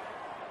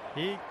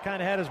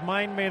kind of had his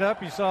mind made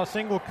up. He saw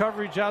single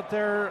coverage out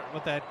there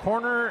with that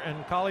corner,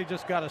 and Collie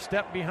just got a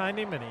step behind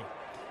him, and he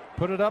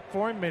put it up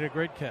for him, made a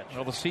great catch.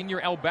 Well, the senior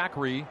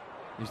El-Bakri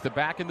is the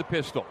back in the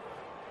pistol.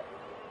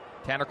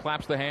 Tanner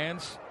claps the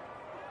hands,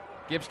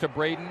 gives to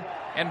Braden,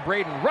 and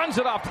Braden runs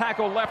it off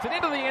tackle left and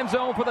into the end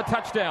zone for the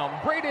touchdown.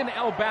 Braden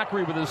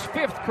El-Bakri with his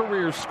 5th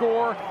career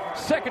score,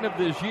 2nd of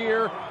this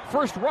year,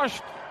 1st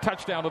rush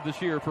touchdown of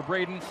this year for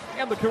Braden,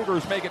 and the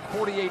Cougars make it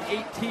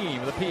 48-18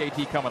 with a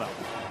PAT coming up.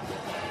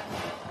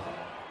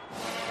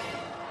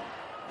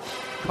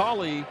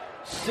 Collie,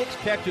 6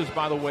 catches,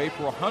 by the way,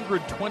 for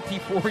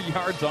 124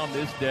 yards on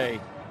this day.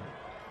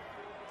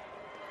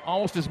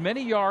 Almost as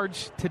many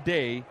yards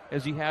today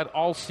as he had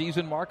all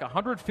season, Mark.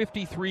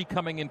 153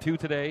 coming into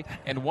today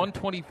and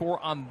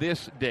 124 on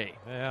this day.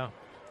 Yeah.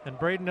 And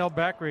Braden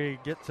El-Bakri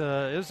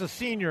is a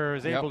senior,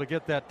 is able to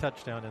get that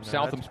touchdown in there.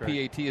 Southam's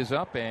PAT is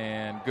up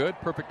and good.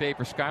 Perfect day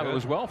for Skyler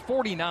as well.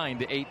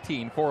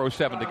 49-18,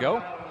 4:07 to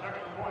go.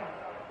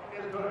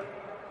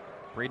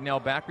 Braden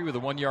El-Bakri with a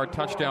 1-yard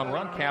touchdown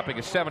run, capping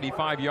a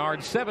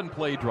 75-yard,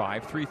 7-play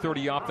drive,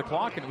 3:30 off the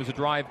clock, and it was a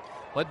drive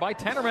led by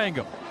Tanner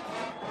Mangum.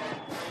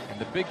 And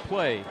the big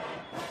play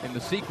in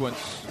the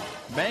sequence,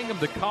 Mangum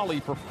to Collie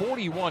for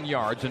 41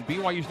 yards, and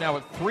BYU's now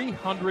at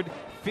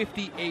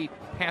 358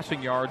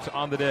 passing yards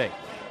on the day.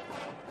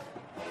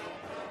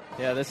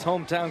 Yeah, this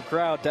hometown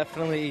crowd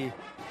definitely,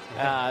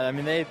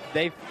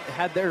 they've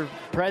had their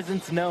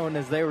presence known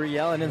as they were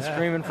yelling and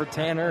screaming for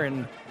Tanner,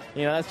 and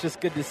that's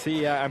just good to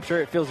see. I'm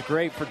sure it feels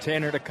great for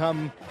Tanner to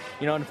come,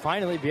 and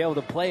finally be able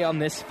to play on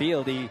this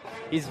field.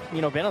 He's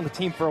been on the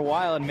team for a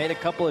while and made a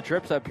couple of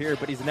trips up here,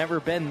 but he's never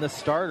been the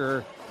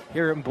starter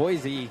here in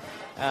Boise.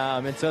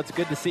 And so it's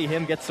good to see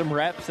him get some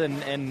reps,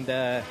 and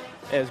it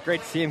was great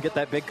to see him get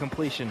that big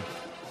completion.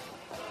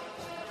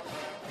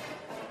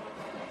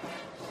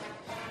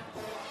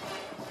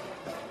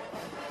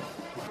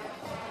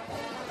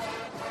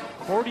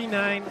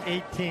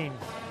 $49-18.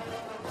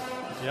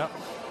 Yep.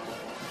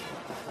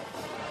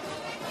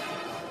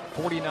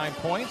 49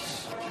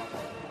 points.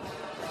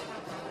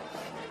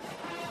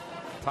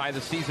 Tie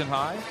the season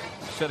high,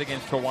 set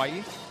against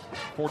Hawaii.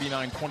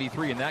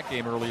 49-23 in that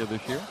game earlier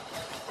this year.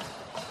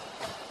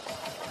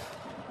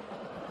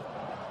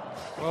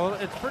 Well,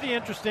 it's pretty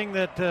interesting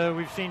that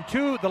we've seen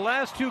the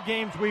last 2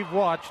 games we've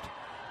watched,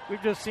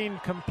 we've just seen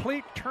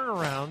complete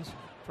turnarounds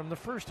from the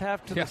first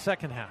half to the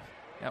second half.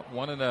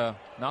 one in a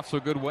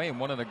not-so-good way and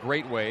one in a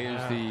great way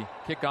as the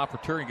kickoff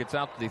return gets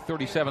out to the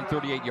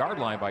 37-38-yard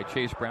line by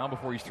Chase Brown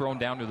before he's thrown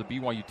down to the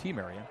BYU team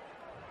area.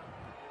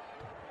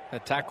 The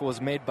tackle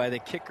was made by the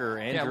kicker,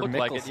 Andrew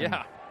Mickelson.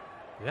 Like it,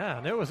 Yeah,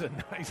 and it was a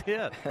nice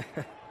hit.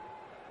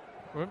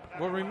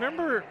 Well,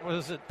 remember,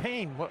 was it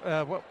Payne?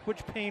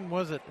 Which Payne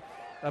was it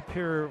up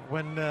here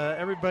when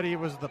everybody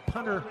was the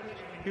punter?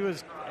 He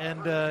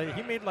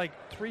made like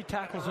 3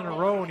 tackles in a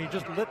row, and he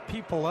just lit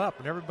people up,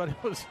 and everybody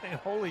was saying,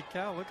 "Holy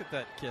cow, look at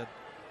that kid!"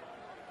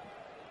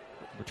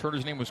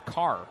 Returner's name was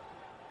Carr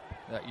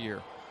that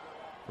year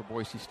for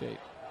Boise State.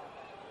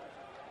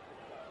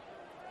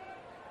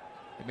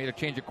 They made a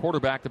change at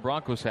quarterback. The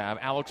Broncos have.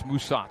 Alex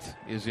Musat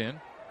is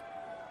in.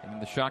 And in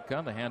the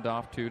shotgun, the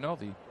handoff to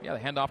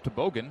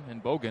Bogan,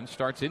 and Bogan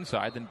starts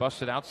inside, then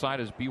busts it outside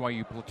as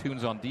BYU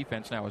platoons on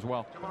defense now as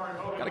well.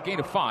 Got a gain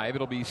of 5.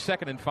 It'll be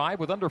 2nd and 5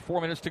 with under 4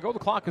 minutes to go. The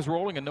clock is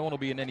rolling, and no one will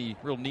be in any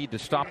real need to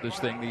stop this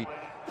thing. The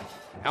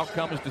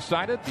outcome is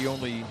decided. The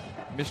only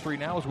mystery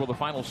now is will the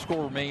final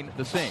score remain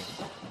the same.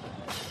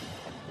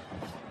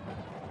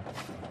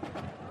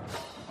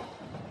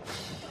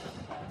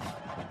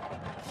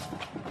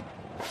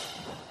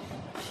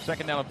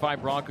 Second down and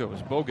 5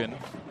 Broncos. Bogan.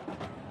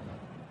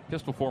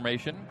 Pistol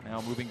formation,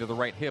 now moving to the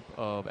right hip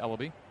of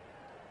Ellaby.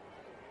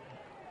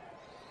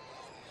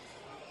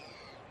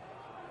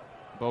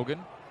 Bogan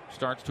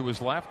starts to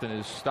his left and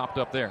is stopped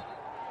up there.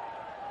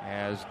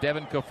 As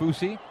Devin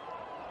Kafusi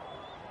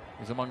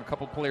is among a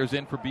couple players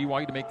in for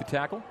BYU to make the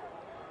tackle.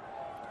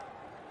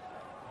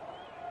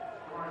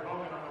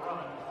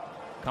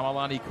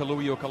 Kamalani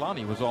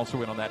Kaluuyo-Kalani was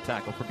also in on that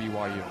tackle for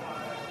BYU.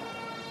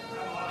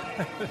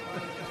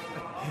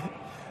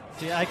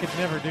 See, I could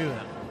never do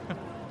that.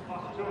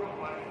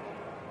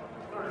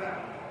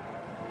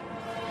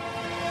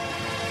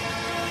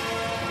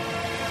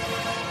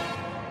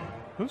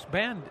 Whose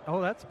band?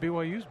 Oh, that's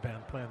BYU's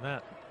band playing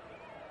that.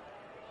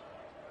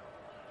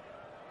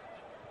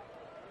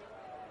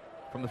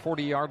 From the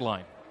 40-yard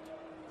line.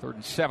 3rd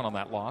and 7 on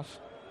that loss.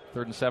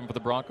 3rd and 7 for the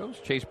Broncos.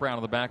 Chase Brown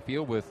in the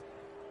backfield with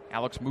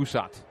Alex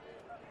Musat.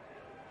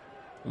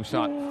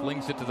 Musat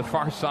flings it to the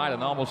far side,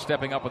 and almost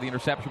stepping up with the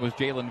interception was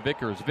Jalen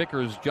Vickers.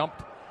 Vickers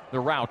jumped the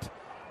route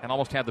and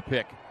almost had the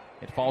pick.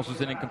 It falls as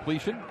an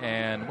incompletion,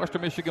 and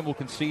Western Michigan will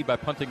concede by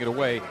punting it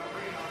away.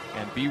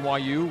 And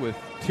BYU with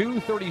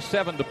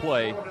 2:37 to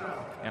play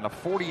and a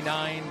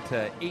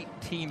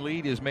 49-18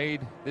 lead is made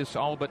this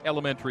all but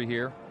elementary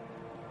here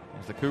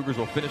as the Cougars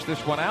will finish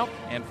this one out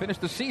and finish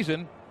the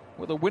season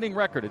with a winning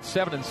record at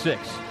 7-6.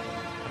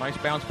 A nice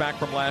bounce back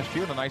from last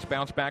year and a nice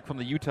bounce back from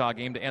the Utah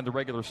game to end the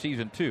regular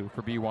season too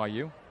for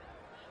BYU.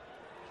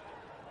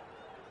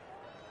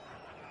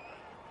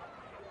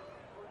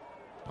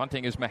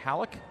 Punting is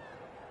Mihalik.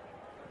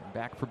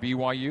 Back for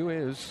BYU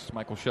is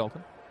Michael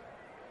Shelton.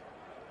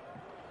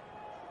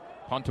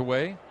 Punt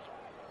away.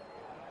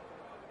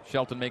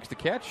 Shelton makes the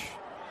catch.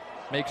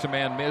 Makes a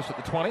man miss at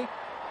the 20.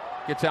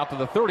 Gets out to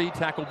the 30.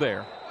 Tackled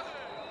there.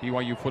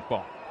 BYU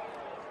football.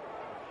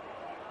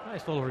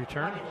 Nice little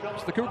return.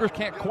 So the Cougars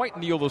can't quite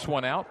kneel this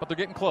one out, but they're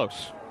getting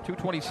close.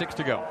 2:26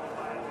 to go.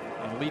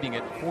 And leading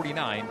it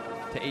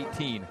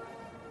 49-18.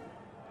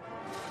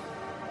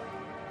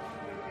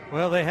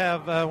 Well, they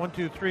have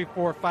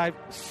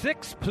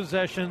 6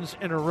 possessions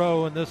in a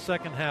row in this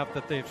second half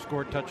that they've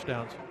scored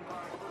touchdowns.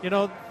 You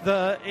know,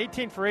 the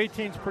 18 for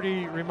 18 is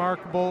pretty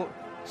remarkable.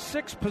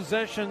 6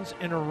 possessions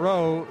in a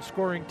row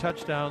scoring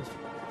touchdowns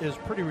is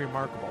pretty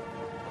remarkable.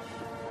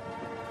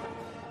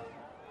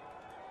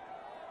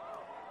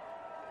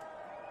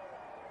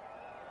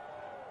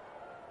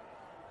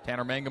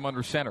 Tanner Mangum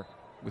under center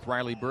with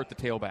Riley Burt, the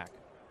tailback.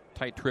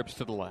 Tight trips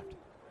to the left.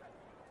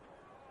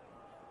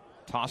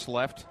 Toss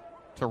left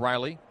to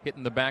Riley,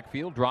 hitting the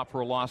backfield, drop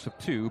for a loss of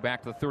 2,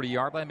 back to the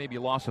 30-yard line, maybe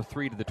a loss of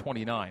 3 to the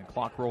 29.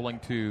 Clock rolling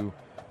to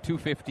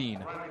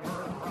 2:15.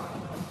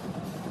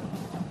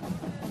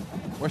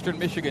 Western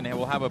Michigan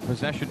will have a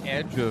possession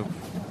edge of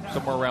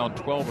somewhere around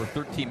 12 or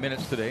 13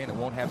 minutes today, and it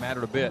won't have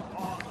mattered a bit.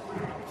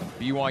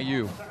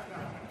 BYU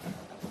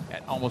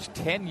at almost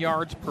 10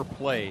 yards per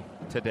play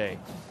today,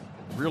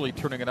 really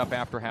turning it up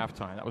after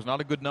halftime. That was not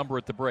a good number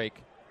at the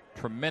break.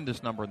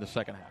 Tremendous number in the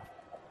second half.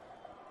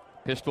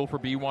 Pistol for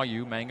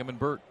BYU, Mangum and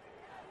Burt.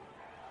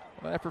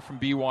 An effort from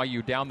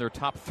BYU down their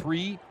top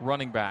 3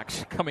 running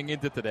backs coming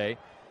into today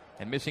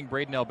and missing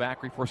Braden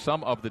Elbakri for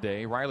some of the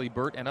day. Riley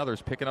Burt and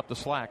others picking up the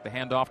slack. The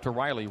handoff to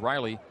Riley.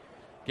 Riley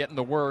getting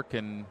the work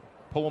and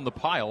pulling the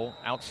pile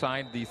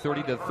outside the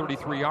 30 to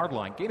 33-yard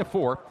line. Gain of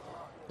 4.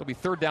 It'll be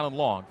 3rd down and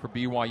long for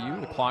BYU.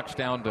 The clock's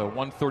down to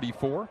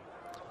 1:34.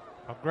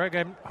 Well, Greg,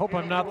 I hope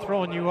I'm not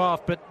throwing you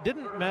off, but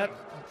didn't Matt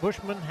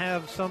Bushman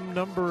have some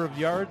number of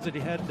yards that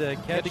he had to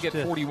catch? He had to get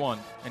 41,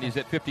 and he's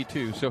at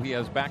 52. So he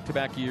has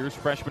back-to-back years,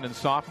 freshman and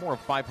sophomore,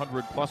 of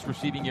 500-plus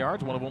receiving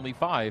yards, one of only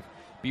 5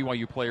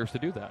 BYU players to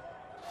do that.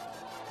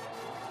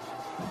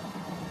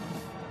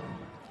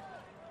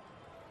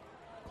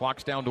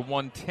 Clock's down to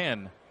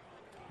 1:10,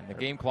 and the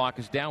game clock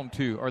is down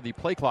to, or the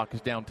play clock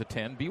is down to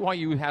 10.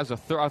 BYU has a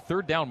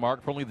 3rd down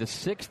mark for only the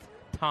 6th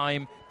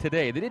time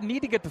today. They didn't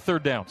need to get to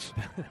third downs.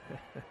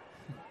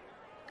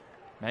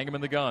 Mangum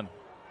in the gun.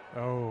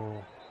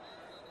 Oh,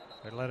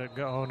 they let it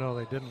go. Oh, no,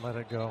 they didn't let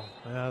it go.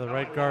 The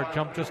right guard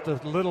jumped just a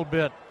little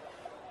bit.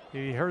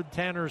 He heard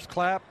Tanner's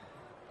clap,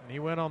 and he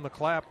went on the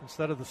clap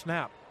instead of the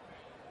snap.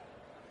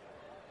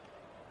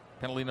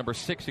 Penalty number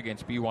 6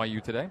 against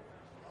BYU today.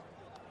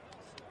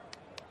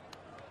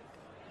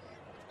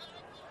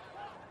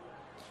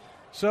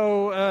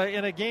 So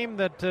in a game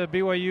that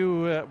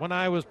BYU, when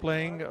I was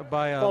playing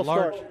by a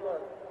large... Start.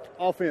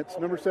 Offense,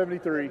 number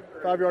 73,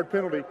 5-yard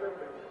penalty.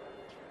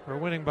 We're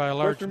winning by a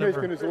large Western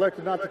number. Michigan is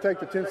elected not to take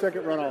the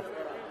 10-second runoff.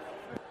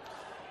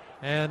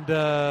 And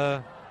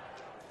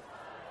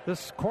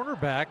this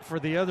cornerback for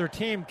the other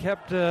team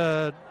kept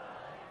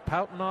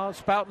spouting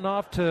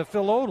off to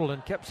Phil Odell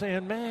and kept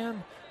saying,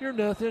 man, you're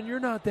nothing, you're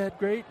not that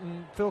great.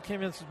 And Phil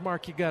came in and said,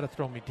 Mark, you got to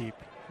throw me deep.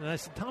 And I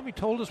said, Tommy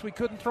told us we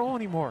couldn't throw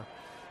anymore.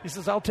 He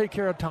says, I'll take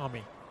care of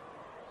Tommy.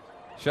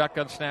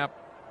 Shotgun snap.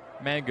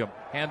 Mangum.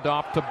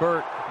 Handoff to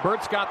Burt.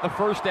 Burt's got the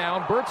first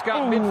down. Burt's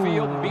got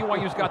midfield, and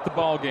BYU's got the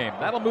ball game.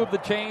 That'll move the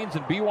chains,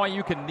 and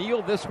BYU can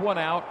kneel this one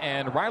out,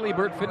 and Riley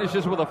Burt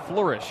finishes with a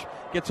flourish.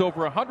 Gets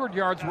over 100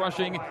 yards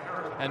rushing,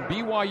 and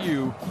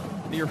BYU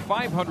near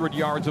 500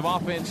 yards of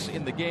offense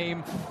in the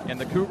game, and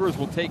the Cougars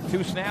will take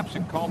 2 snaps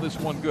and call this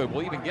one good.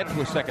 We'll even get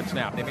to a second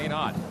snap. They may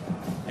not.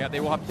 Yeah, they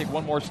will have to take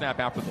one more snap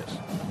after this.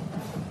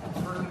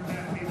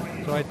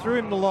 So I threw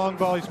him the long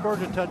ball. He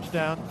scored a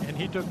touchdown, and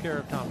he took care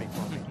of Tommy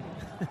for me.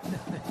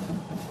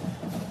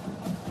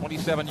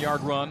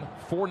 27-yard run,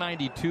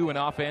 492 in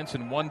offense,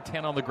 and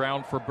 110 on the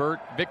ground for Burt.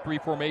 Victory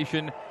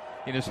formation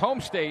in his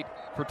home state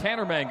for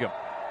Tanner Mangum.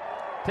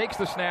 Takes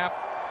the snap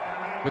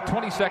with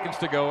 20 seconds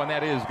to go, and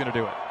that is going to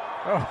do it.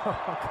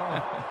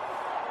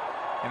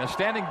 And a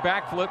standing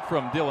backflip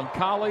from Dylan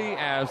Colley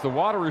as the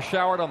water is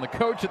showered on the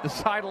coach at the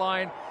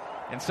sideline,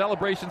 and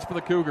celebrations for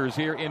the Cougars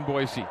here in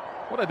Boise.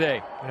 What a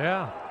day.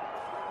 Yeah.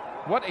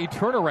 What a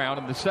turnaround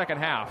in the second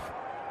half.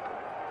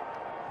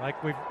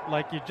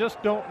 Like you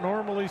just don't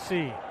normally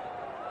see.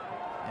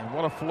 And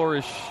what a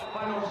flourish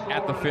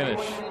at the finish.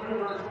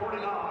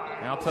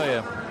 And I'll tell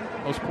you,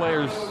 those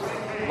players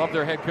love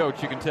their head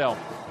coach, you can tell.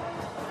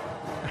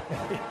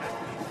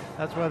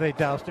 That's why they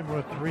doused him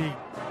with 3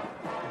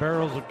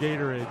 barrels of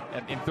Gatorade.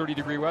 And in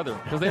 30-degree weather,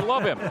 because they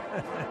love him.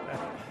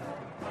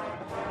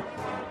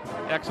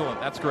 Excellent.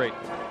 That's great.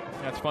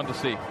 That's fun to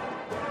see.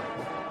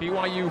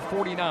 BYU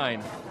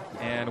 49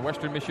 and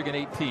Western Michigan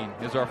 18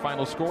 is our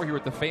final score here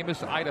at the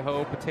famous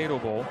Idaho Potato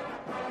Bowl.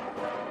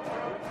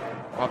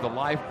 We'll have the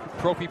live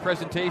trophy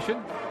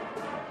presentation.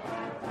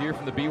 Hear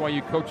from the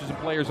BYU coaches and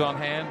players on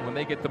hand when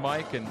they get the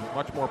mic, and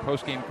much more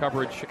post-game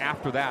coverage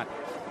after that.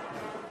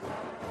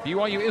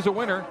 BYU is a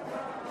winner.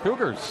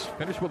 Cougars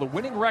finish with a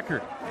winning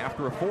record.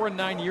 After a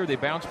 4-9 year, they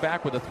bounce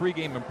back with a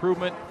 3-game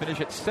improvement, finish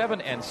at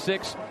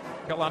 7-6.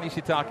 Kalani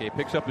Sitake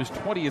picks up his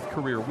 20th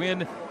career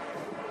win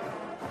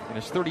in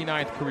his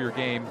 39th career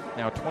game,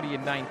 now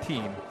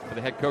 20-19 for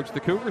the head coach of the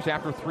Cougars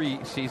after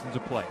 3 seasons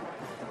of play.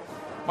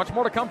 Much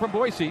more to come from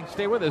Boise.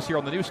 Stay with us here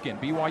on the new skin,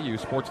 BYU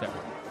Sports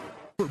Network.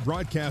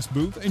 Broadcast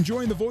booth and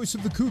join the voice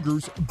of the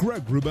Cougars,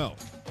 Greg Wrubell.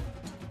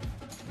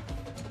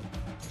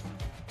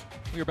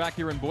 We are back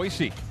here in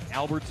Boise,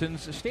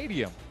 Albertsons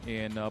Stadium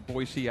in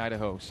Boise,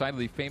 Idaho. Site of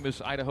the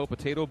famous Idaho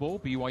Potato Bowl.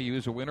 BYU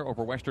is a winner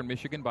over Western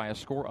Michigan by a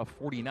score of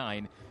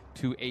 49-18.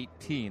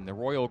 The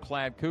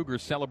royal-clad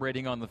Cougars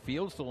celebrating on the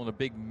field, still in a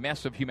big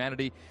mess of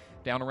humanity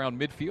down around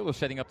midfield. They're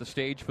setting up the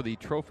stage for the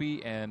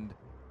trophy and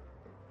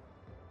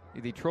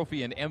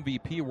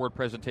MVP award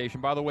presentation.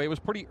 By the way, it was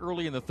pretty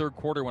early in the third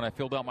quarter when I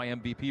filled out my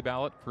MVP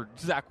ballot for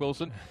Zach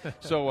Wilson.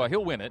 So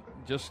he'll win it.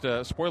 Just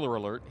spoiler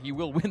alert, he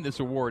will win this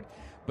award.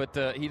 But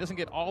he doesn't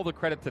get all the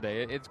credit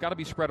today. It's got to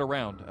be spread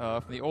around.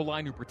 From the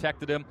O-line who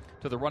protected him,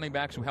 to the running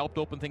backs who helped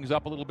open things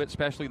up a little bit,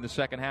 especially in the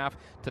second half,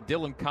 to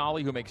Dylan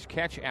Colley, who makes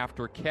catch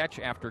after catch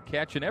after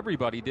catch, and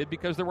everybody did,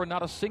 because there were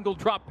not a single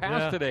drop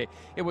pass today.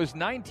 It was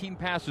 19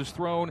 passes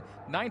thrown,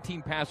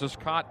 19 passes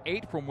caught,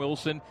 8 from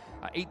Wilson,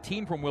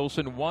 18 from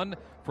Wilson, 1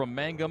 from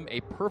Mangum.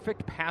 A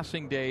perfect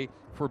passing day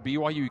for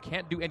BYU. You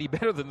can't do any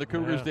better than the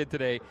Cougars did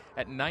today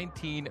at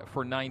 19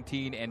 for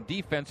 19. And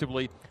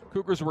defensively,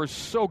 Cougars were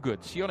so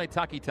good. Sione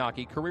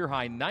Takitaki, career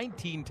high,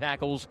 19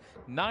 tackles,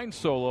 9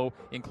 solo,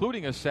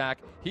 including a sack.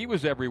 He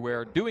was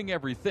everywhere, doing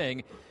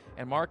everything.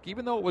 And Mark,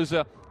 even though it was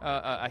a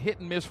hit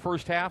and miss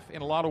first half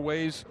in a lot of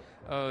ways,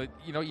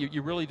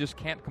 you really just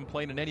can't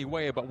complain in any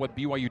way about what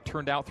BYU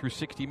turned out through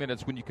 60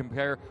 minutes when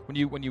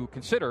you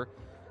consider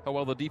how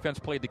well the defense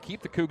played to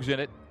keep the Cougs in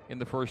it in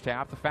the first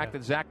half. The fact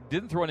that Zach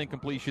didn't throw an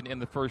incompletion in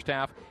the first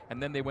half,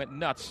 and then they went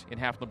nuts in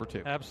half number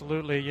 2.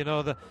 Absolutely.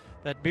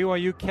 That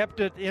BYU kept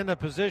it in a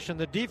position.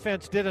 The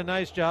defense did a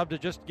nice job to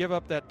just give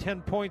up that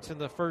 10 points in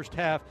the first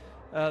half.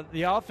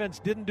 The offense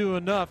didn't do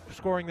enough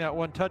scoring that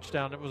 1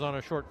 touchdown. It was on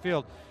a short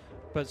field.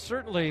 But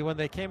certainly when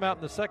they came out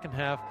in the second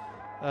half,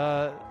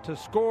 to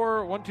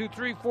score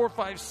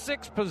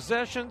 6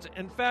 possessions.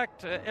 In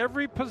fact,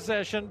 every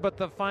possession but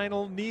the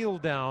final kneel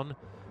down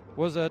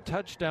was a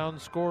touchdown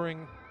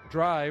scoring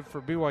drive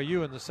for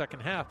BYU in the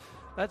second half.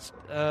 That's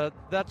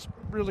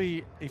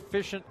really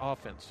efficient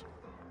offense.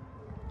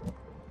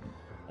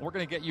 We're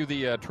going to get you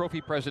the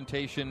trophy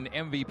presentation,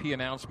 MVP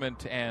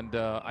announcement, and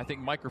I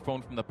think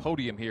microphone from the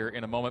podium here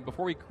in a moment.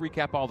 Before we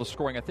recap all the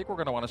scoring, I think we're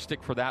going to want to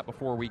stick for that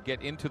before we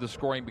get into the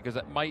scoring, because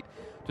it might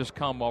just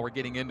come while we're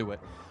getting into it.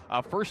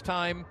 First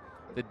time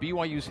that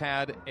BYU's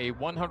had a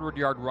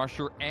 100-yard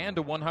rusher and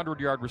a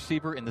 100-yard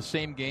receiver in the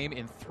same game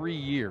in 3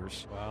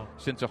 years. Wow.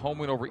 Since a home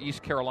win over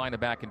East Carolina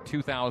back in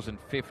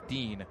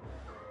 2015.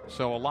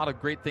 So a lot of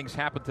great things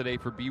happened today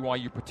for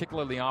BYU,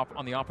 particularly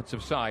on the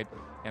offensive side,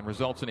 and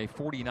results in a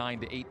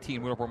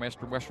 49-18 win over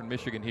Western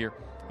Michigan here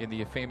in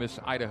the famous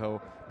Idaho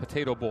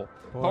Potato Bowl.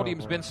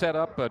 Podium's been set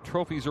up.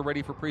 Trophies are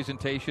ready for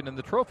presentation, and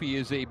the trophy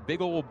is a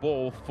big old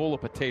bowl full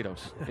of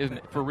potatoes. Isn't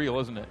it? For real,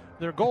 isn't it?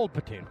 They're gold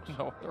potatoes.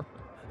 No,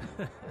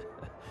 they're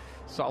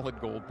solid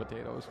gold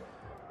potatoes.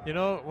 You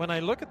know, when I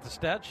look at the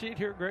stat sheet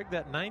here, Greg,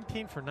 that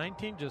 19 for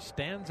 19 just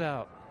stands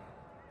out.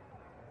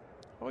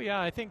 Oh, yeah,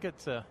 I think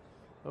it's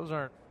those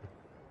aren't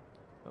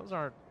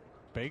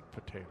baked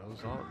potatoes.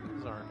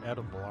 Those aren't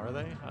edible, are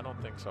they? I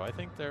don't think so. I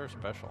think they're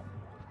special.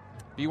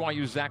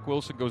 BYU's Zach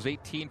Wilson goes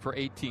 18 for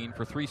 18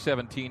 for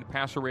 317,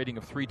 passer rating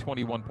of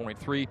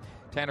 321.3.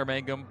 Tanner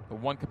Mangum,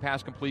 one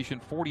pass completion,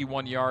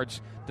 41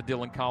 yards to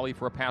Dylan Collie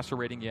for a passer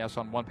rating, yes,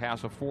 on one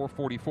pass of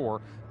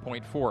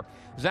 444.4.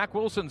 Zach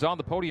Wilson's on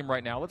the podium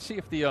right now. Let's see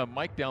if the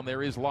mic down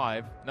there is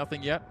live.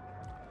 Nothing yet.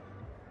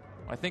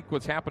 I think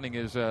what's happening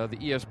is the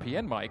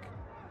ESPN mic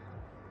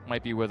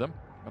might be with him,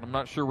 but I'm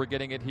not sure we're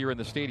getting it here in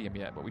the stadium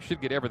yet, but we should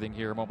get everything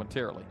here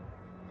momentarily.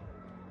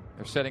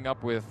 They're setting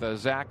up with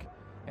Zach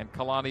and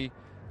Kalani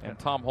and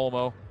Tom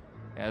Holmoe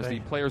as the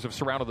players have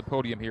surrounded the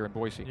podium here in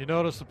Boise. You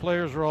notice the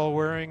players are all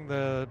wearing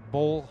the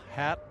bowl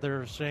hat.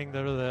 They're saying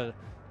they're the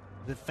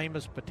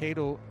famous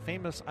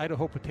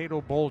Idaho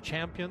Potato Bowl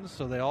champions,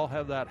 so they all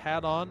have that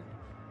hat on.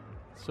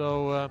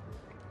 So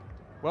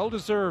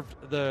well-deserved.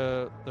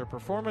 Their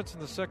performance in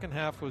the second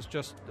half was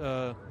just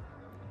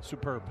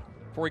superb.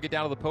 Before we get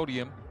down to the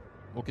podium,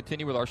 we'll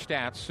continue with our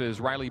stats as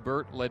Riley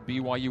Burt led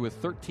BYU with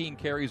 13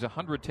 carries,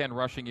 110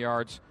 rushing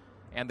yards,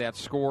 and that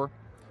score.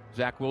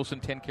 Zach Wilson,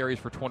 10 carries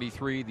for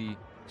 23, the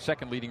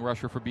second leading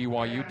rusher for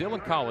BYU.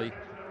 Dylan Collie,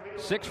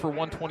 6 for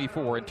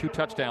 124 and 2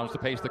 touchdowns to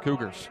pace the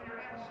Cougars.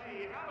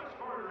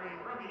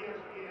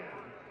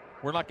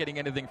 We're not getting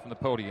anything from the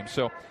podium,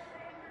 so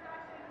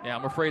yeah,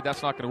 I'm afraid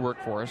that's not going to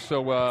work for us.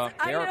 So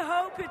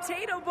Idaho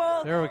Potato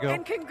Bowl. There we go.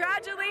 And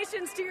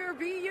congratulations to your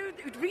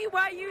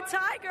BYU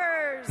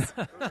Tigers.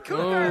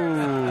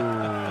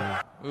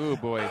 Cougars. Ooh,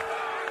 boy.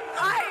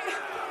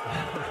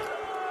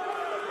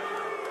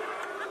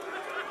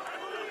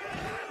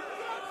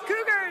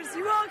 Cougars,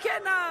 you all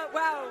can,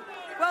 wow.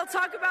 Well,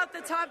 talk about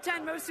the top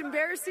 10 most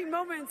embarrassing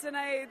moments, and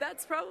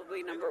that's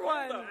probably number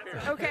 1.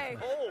 Okay.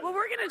 Well,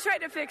 we're going to try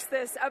to fix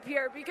this up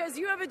here because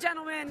you have a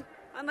gentleman,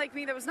 unlike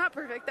me, that was not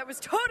perfect, that was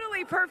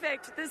totally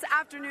perfect this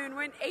afternoon,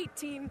 went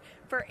 18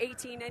 for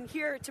 18. And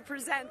here to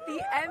present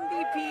the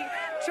MVP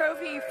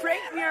trophy,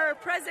 Frank Muir,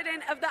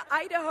 president of the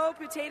Idaho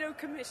Potato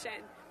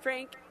Commission.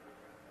 Frank.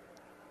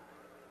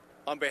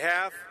 On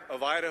behalf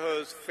of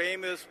Idaho's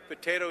famous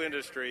potato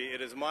industry,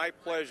 it is my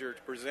pleasure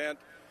to present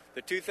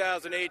the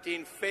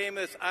 2018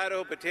 famous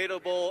Idaho Potato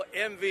Bowl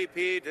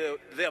MVP to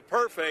the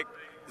perfect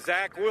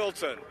Zach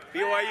Wilson,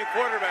 BYU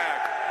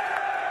quarterback.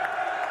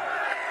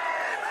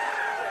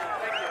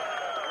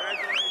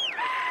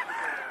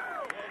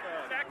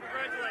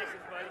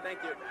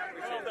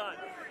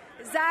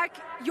 Zach,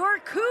 your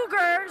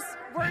Cougars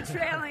were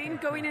trailing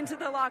going into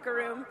the locker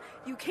room.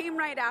 You came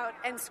right out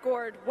and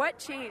scored. What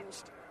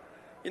changed?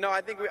 You know,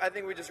 I think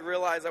we just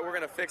realized that we're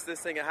going to fix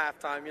this thing at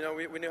halftime. You know,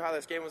 we knew how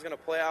this game was going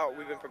to play out.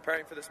 We've been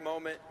preparing for this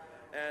moment.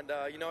 And,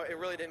 you know, it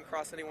really didn't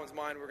cross anyone's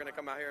mind we're going to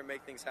come out here and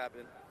make things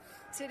happen.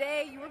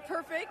 Today, you were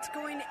perfect,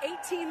 going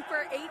 18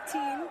 for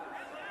 18.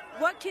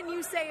 What can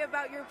you say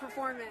about your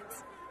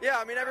performance? Yeah,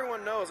 I mean,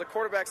 everyone knows a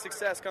quarterback's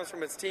success comes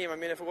from its team. I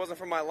mean, if it wasn't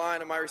for my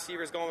line and my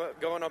receivers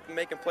going up and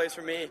making plays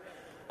for me,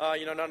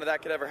 you know, none of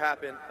that could ever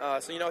happen.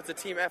 So, you know, it's a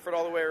team effort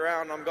all the way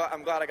around. I'm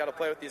glad I got to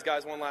play with these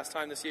guys one last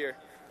time this year.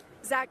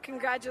 Zach,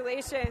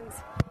 congratulations.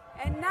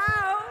 And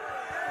now,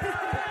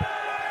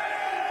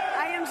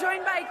 I am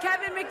joined by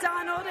Kevin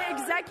McDonald,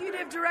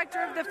 Executive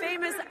Director of the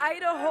famous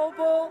Idaho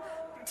Bowl,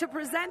 to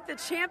present the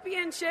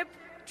championship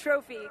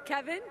trophy.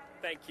 Kevin?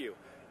 Thank you.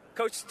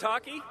 Coach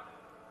Sataki,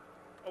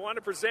 I want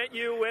to present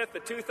you with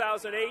the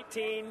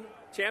 2018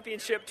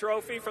 championship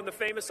trophy from the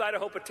famous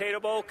Idaho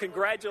Potato Bowl.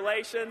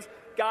 Congratulations.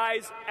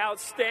 Guys,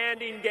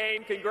 outstanding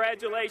game.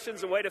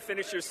 Congratulations. A way to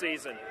finish your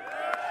season.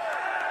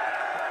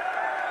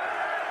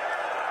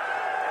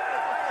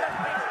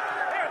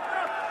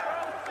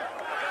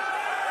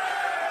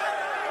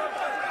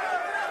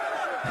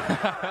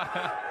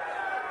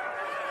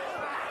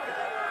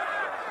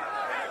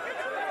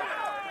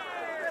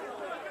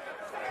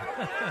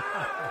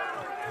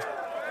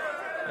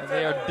 And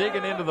they are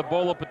digging into the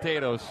bowl of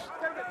potatoes.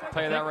 I'll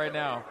tell you that right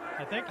now.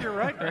 I think you're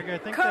right, Greg. I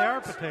think Coach, they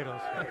are potatoes.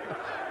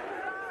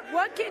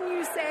 What can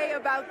you say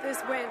about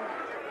this win?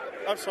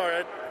 I'm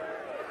sorry.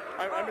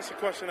 I missed the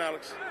question,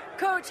 Alex.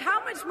 Coach,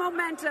 how much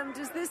momentum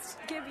does this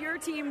give your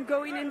team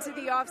going into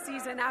the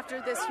offseason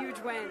after this huge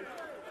win?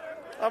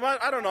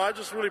 I don't know. I'm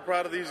just really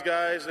proud of these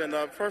guys. And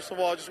first of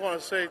all, I just want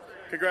to say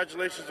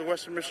congratulations to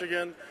Western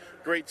Michigan.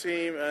 Great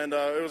team. And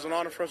it was an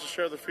honor for us to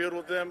share the field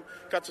with them.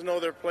 Got to know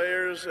their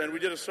players. And we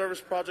did a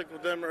service project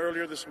with them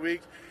earlier this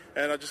week.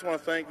 And I just want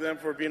to thank them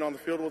for being on the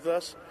field with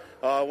us.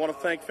 I want to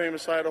thank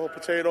Famous Idaho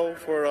Potato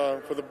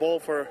for the bowl,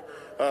 for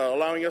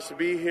allowing us to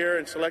be here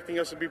and selecting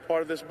us to be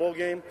part of this bowl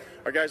game.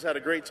 Our guys had a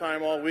great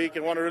time all week.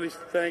 And I want to really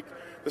thank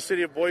the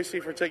city of Boise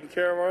for taking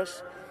care of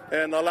us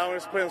and allowing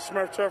us to play on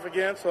Smurf turf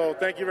again. So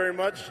thank you very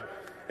much.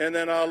 And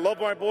then I love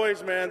my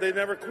boys, man. They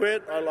never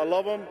quit. I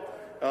love them.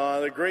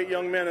 They're great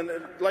young men. And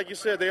like you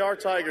said, they are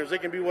Tigers. They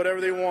can be whatever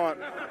they want.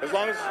 As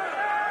long as...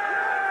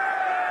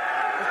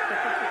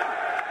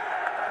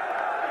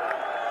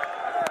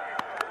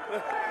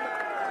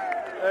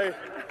 Hey,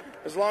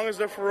 as long as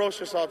they're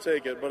ferocious, I'll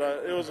take it. But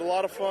it was a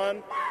lot of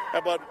fun.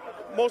 But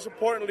most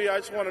importantly, I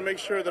just want to make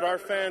sure that our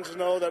fans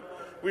know that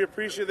we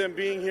appreciate them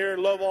being here.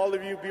 Love all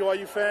of you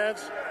BYU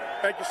fans.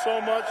 Thank you so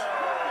much.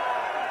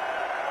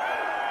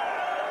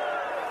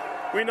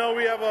 We know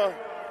we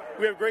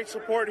have great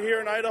support here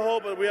in Idaho,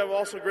 but we have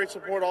also great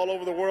support all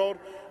over the world.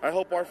 I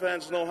hope our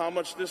fans know how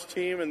much this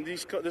team and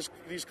these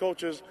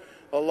coaches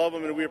love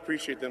them, and we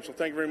appreciate them. So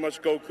thank you very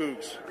much. Go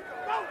Cougs.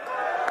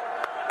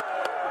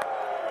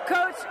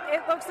 Coach,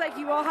 it looks like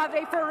you all have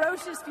a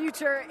ferocious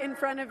future in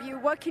front of you.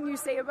 What can you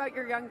say about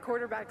your young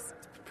quarterback's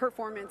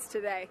performance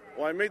today?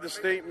 Well, I made the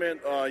statement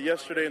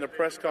yesterday in the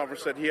press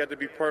conference that he had to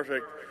be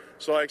perfect.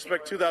 So I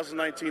expect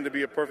 2019 to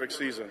be a perfect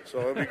season. So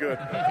it'll be good.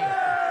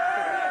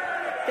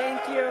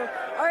 Thank you.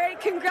 All right,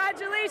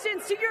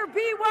 congratulations to your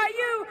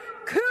BYU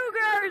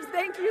Cougars.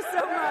 Thank you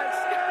so much.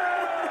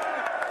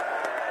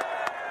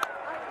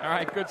 All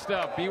right, good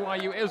stuff.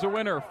 BYU is a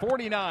winner,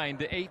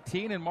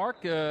 49-18. And Mark,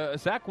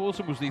 Zach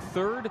Wilson was the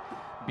third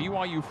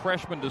BYU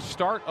freshman to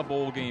start a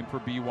bowl game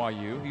for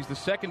BYU. He's the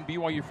second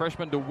BYU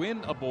freshman to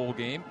win a bowl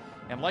game.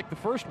 And like the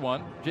first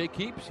one, Jay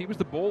Keeps, he was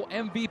the bowl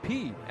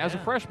MVP as a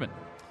freshman.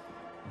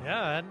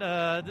 Yeah,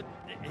 and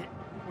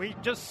we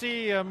just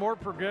see more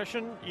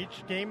progression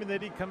each game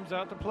that he comes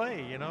out to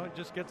play. You know, it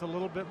just gets a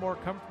little bit more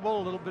comfortable,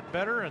 a little bit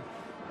better. And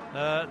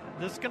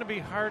this is going to be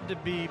hard to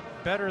be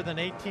better than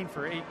 18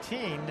 for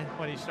 18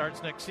 when he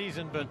starts next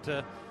season.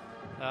 But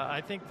I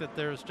think that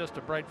there's just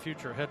a bright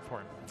future ahead for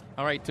him.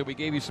 All right, we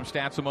gave you some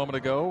stats a moment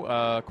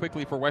ago.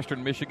 Quickly for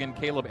Western Michigan,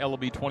 Caleb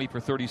Ellaby, 20 for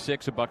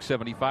 36,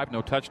 $175,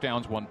 no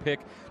touchdowns, one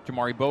pick.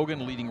 Jamari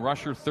Bogan, leading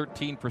rusher,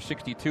 13 for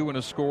 62 in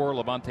a score.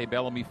 Levante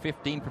Bellamy,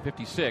 15 for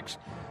 56.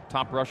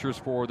 Top rushers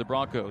for the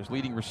Broncos.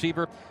 Leading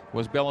receiver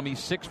was Bellamy,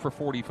 6 for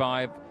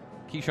 45.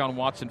 Keyshawn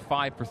Watson,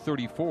 5 for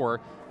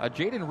 34.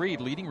 Jaden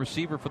Reed, leading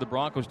receiver for the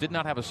Broncos, did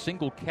not have a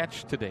single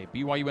catch today.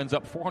 BYU ends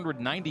up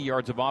 490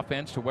 yards of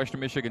offense to Western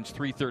Michigan's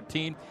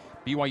 313.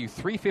 BYU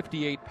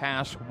 358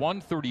 pass,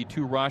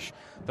 132 rush.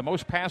 The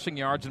most passing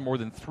yards in more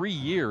than 3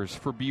 years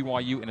for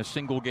BYU in a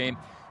single game.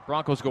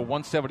 Broncos go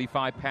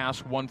 175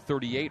 pass,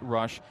 138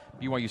 rush.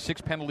 BYU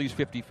 6 penalties,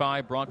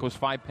 55. Broncos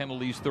 5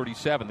 penalties,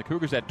 37. The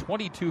Cougars had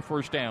 22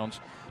 first downs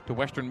to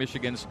Western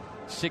Michigan's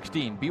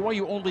 16.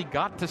 BYU only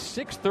got to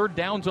 6 third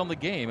downs on the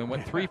game and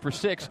went 3 for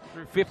 6,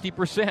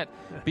 50%.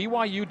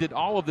 BYU did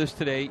all of this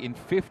today in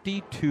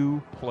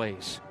 52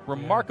 plays.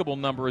 Remarkable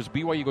number as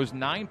BYU goes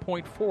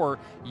 9.4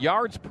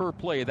 yards per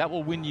play. That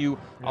will win you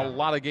a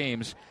lot of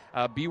games.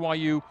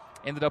 BYU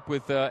ended up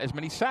with as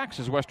many sacks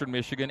as Western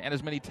Michigan and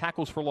as many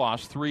tackles for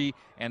loss, 3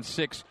 and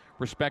 6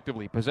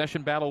 respectively.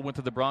 Possession battle went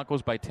to the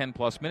Broncos by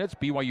 10-plus minutes.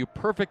 BYU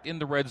perfect in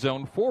the red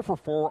zone, 4 for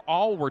 4.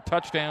 All were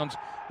touchdowns,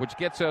 which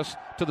gets us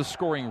to the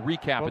scoring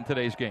recap in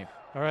today's game.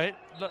 All right.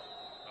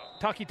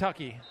 Taki,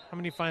 how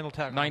many final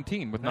tackles?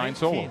 19 with 9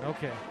 solo.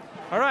 Okay.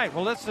 All right,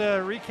 well, let's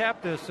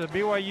recap this.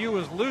 BYU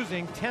was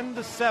losing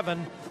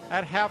 10-7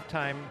 at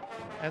halftime.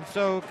 And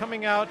so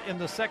coming out in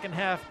the second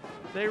half,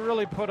 they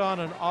really put on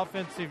an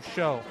offensive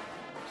show.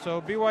 So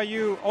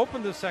BYU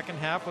opened the second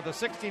half with a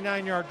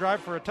 69-yard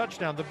drive for a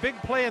touchdown. The big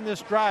play in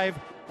this drive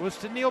was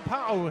to Neil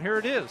Pau'u. Here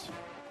it is.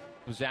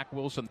 Zach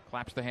Wilson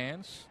claps the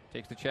hands,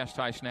 takes the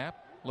chest-high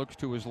snap, looks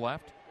to his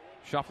left,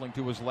 shuffling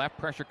to his left.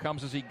 Pressure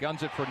comes as he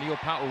guns it for Neil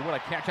Pau'u. What a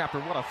catch after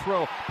what a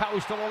throw.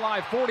 Pau'u still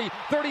alive. 40,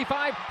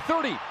 35,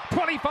 30,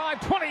 25,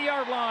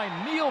 20-yard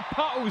line. Neil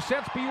Pau'u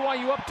sets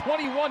BYU up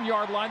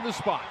 21-yard line, the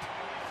spot.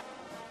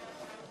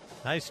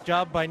 Nice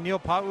job by Neil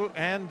Pau'u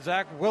and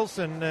Zach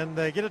Wilson, and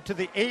they get it to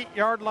the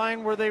 8-yard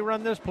line where they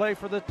run this play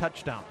for the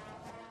touchdown.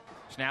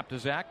 Snap to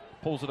Zach,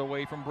 pulls it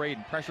away from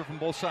Braden. Pressure from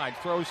both sides,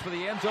 throws for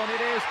the end zone.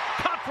 It is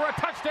caught for a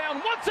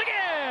touchdown once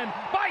again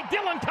by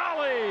Dylan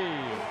Tolley.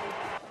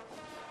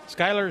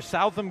 Skylar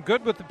Southam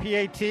good with the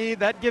PAT.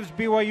 That gives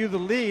BYU the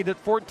lead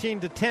at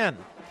 14-10.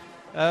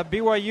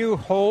 BYU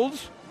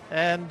holds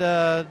and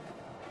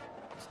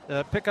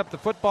pick up the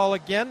football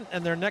again,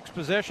 and their next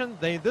possession,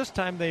 this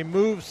time they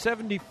move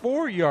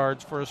 74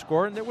 yards for a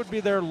score, and it would be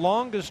their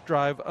longest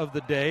drive of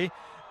the day.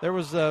 There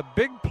was a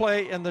big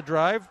play in the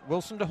drive,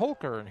 Wilson to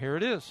Holker, and here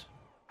it is.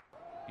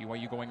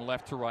 BYU going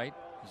left to right.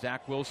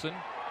 Zach Wilson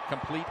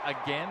complete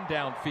again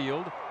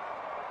downfield.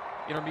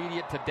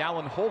 Intermediate to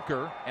Dallin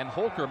Holker, and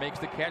Holker makes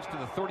the catch to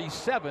the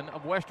 37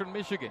 of Western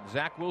Michigan.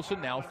 Zach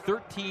Wilson now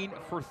 13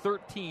 for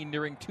 13,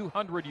 nearing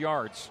 200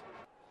 yards.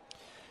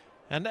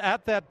 And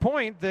at that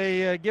point,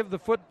 they give the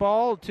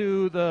football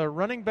to the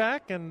running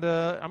back, and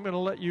I'm going to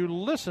let you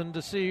listen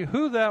to see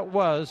who that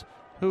was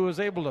who was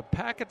able to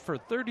pack it for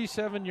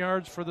 37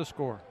 yards for the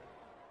score.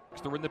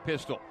 They're in the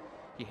pistol.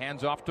 He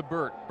hands off to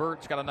Burt.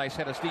 Burt's got a nice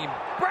head of steam.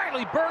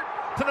 Bradley Burt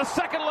to the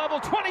second level,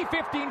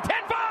 20-15,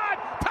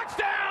 10-5,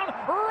 touchdown,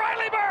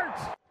 Riley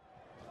Burt!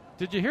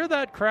 Did you hear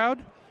that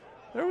crowd?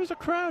 There was a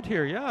crowd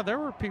here. Yeah, there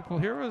were people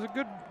here. It was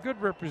a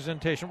good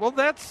representation. Well,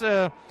 that's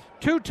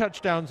 2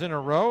 touchdowns in a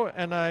row,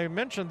 and I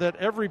mentioned that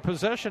every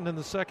possession in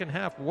the second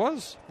half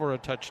was for a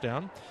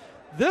touchdown.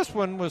 This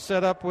one was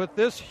set up with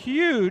this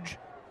huge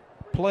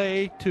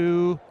play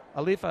to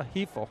Alifa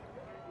Hefel.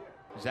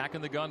 Zach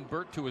in the gun,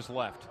 Burt to his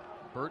left.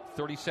 Burt,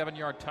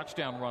 37-yard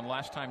touchdown run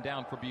last time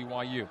down for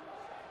BYU.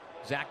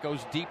 Zach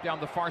goes deep down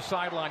the far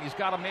sideline. He's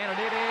got a man, and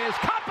it is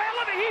caught by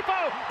Aleva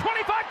Hefo.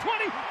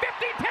 25-20,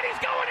 15-10, he's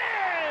going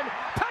in!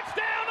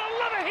 Touchdown,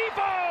 Aleva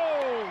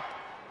Hefo!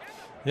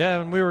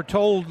 Yeah, and we were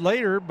told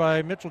later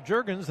by Mitchell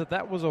Juergens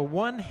that was a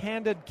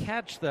one-handed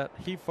catch that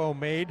Hefo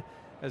made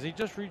as he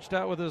just reached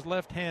out with his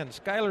left hand.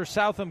 Skylar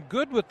Southam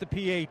good with the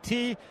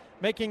PAT,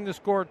 making the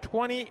score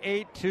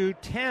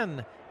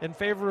 28-10 in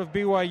favor of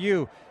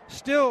BYU.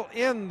 Still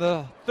in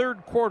the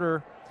third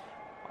quarter,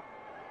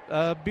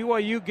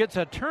 BYU gets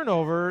a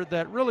turnover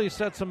that really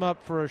sets them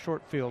up for a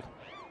short field.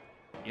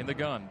 In the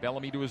gun,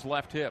 Bellamy to his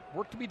left hip.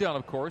 Work to be done,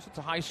 of course. It's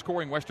a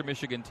high-scoring Western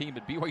Michigan team,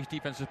 but BYU's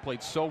defense has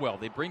played so well.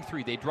 They bring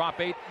 3, they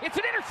drop 8. It's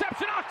an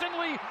interception. Austin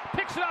Lee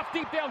picks it off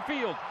deep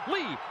downfield.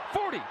 Lee,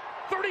 40,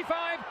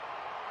 35,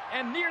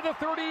 and near the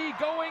 30,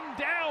 going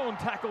down.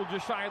 Tackled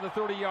just shy of the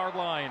 30-yard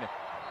line.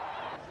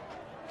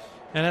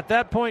 And at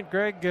that point,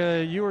 Greg,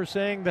 you were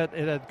saying that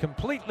it had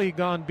completely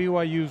gone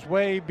BYU's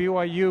way.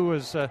 BYU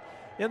was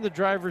in the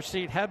driver's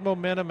seat, had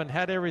momentum, and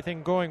had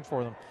everything going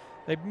for them.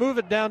 They move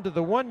it down to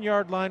the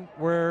 1-yard line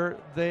where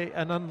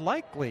an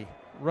unlikely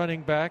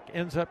running back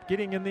ends up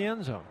getting in the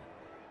end zone.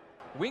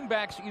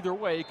 Wingbacks either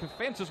way.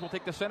 Kafensis will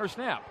take the center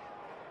snap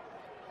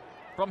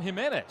from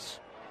Jimenez.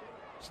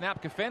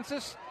 Snap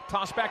Kafensis,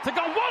 toss back to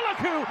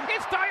Gonwalaku.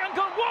 It's Dayan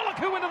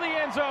Gonwalaku into the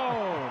end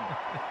zone.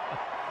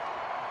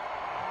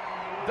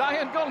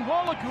 Dayan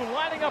Gonwalaku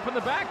lining up in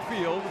the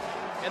backfield,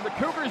 and the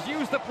Cougars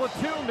use the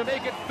platoon to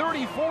make it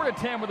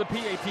 34-10 with a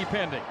PAT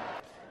pending.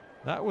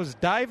 That was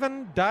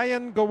Dayan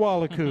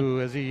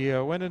Gonwalaku as he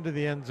went into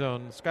the end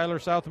zone.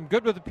 Skylar Southam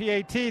good with the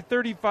PAT,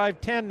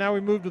 35-10. Now we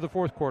move to the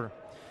fourth quarter.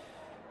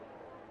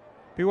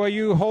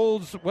 BYU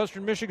holds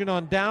Western Michigan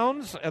on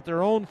downs at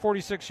their own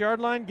 46-yard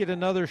line, get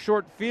another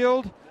short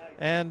field,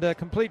 and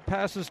complete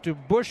passes to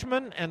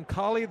Bushman and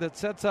Colley that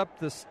sets up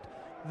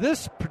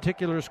this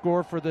particular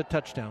score for the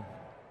touchdown.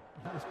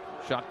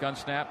 Shotgun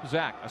snap,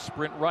 Zach, a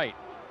sprint right,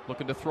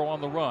 looking to throw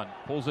on the run,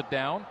 pulls it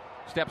down,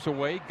 steps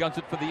away, guns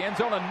it for the end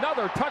zone,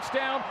 another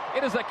touchdown.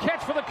 It is a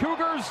catch for the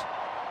Cougars,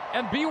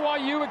 and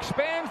BYU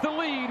expands the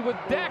lead with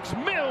Dax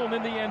Milne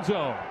in the end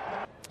zone.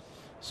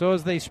 So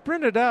as they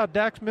sprinted out,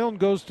 Dax Milne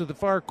goes to the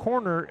far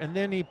corner, and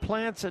then he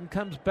plants and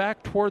comes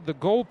back toward the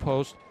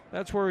goalpost.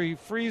 That's where he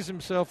frees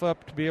himself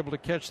up to be able to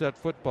catch that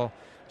football.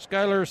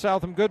 Skylar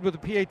Southam good with the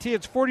PAT.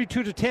 It's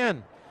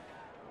 42-10.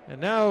 And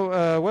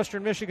now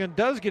Western Michigan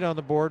does get on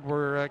the board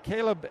where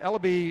Caleb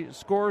Ellaby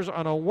scores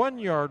on a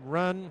 1-yard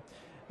run.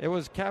 It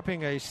was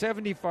capping a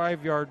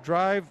 75-yard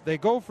drive. They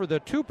go for the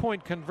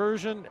 2-point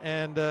conversion,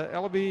 and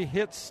Ellaby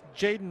hits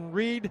Jaden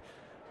Reed,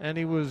 and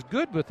he was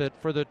good with it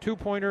for the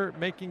 2-pointer,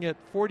 making it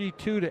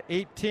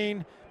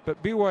 42-18.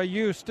 But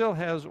BYU still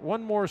has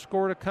one more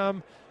score to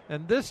come,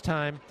 and this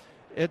time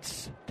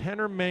it's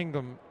Tanner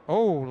Mangum.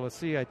 Oh, let's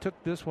see, I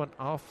took this one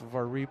off of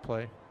our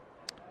replay.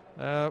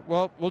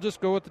 Well, we'll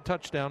just go with the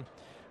touchdown.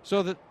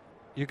 So that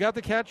you got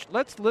the catch.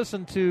 Let's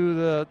listen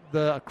to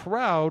the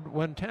crowd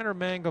when Tanner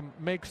Mangum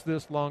makes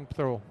this long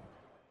throw.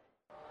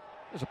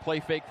 There's a play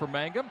fake for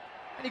Mangum,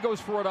 and he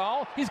goes for it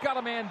all. He's got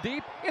a man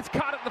deep. It's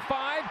caught at the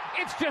 5.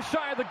 It's just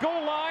shy of the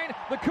goal line.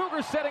 The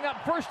Cougars setting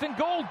up first and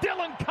goal.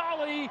 Dylan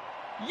Colley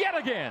yet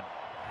again.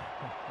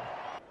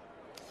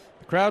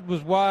 The crowd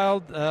was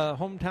wild.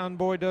 Hometown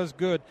boy does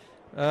good.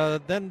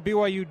 Then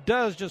BYU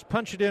does just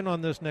punch it in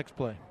on this next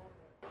play.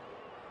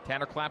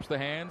 Tanner claps the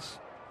hands,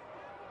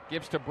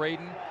 gives to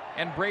Braden,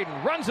 and Braden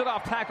runs it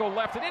off tackle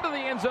left and into the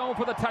end zone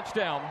for the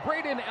touchdown.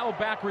 Braden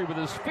El-Bakri with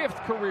his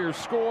 5th career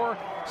score,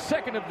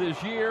 2nd of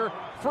this year,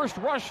 first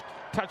rush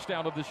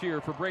touchdown of this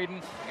year for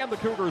Braden, and the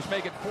Cougars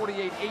make it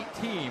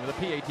 48-18 with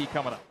the PAT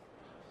coming up.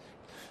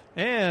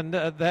 And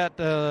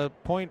that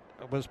point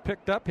was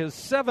picked up, his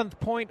 7th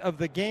point of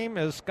the game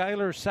as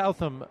Skylar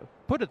Southam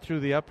put it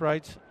through the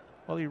uprights.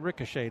 Well, he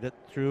ricocheted it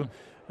through.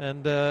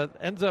 And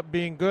ends up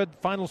being good.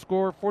 Final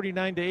score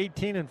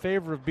 49-18 in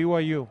favor of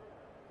BYU.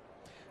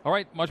 All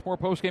right, much more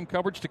postgame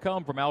coverage to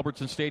come from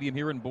Albertson Stadium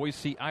here in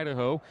Boise,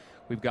 Idaho.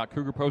 We've got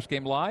Cougar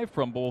postgame live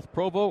from both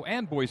Provo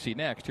and Boise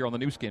next here on the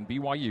new skin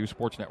BYU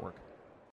Sports Network.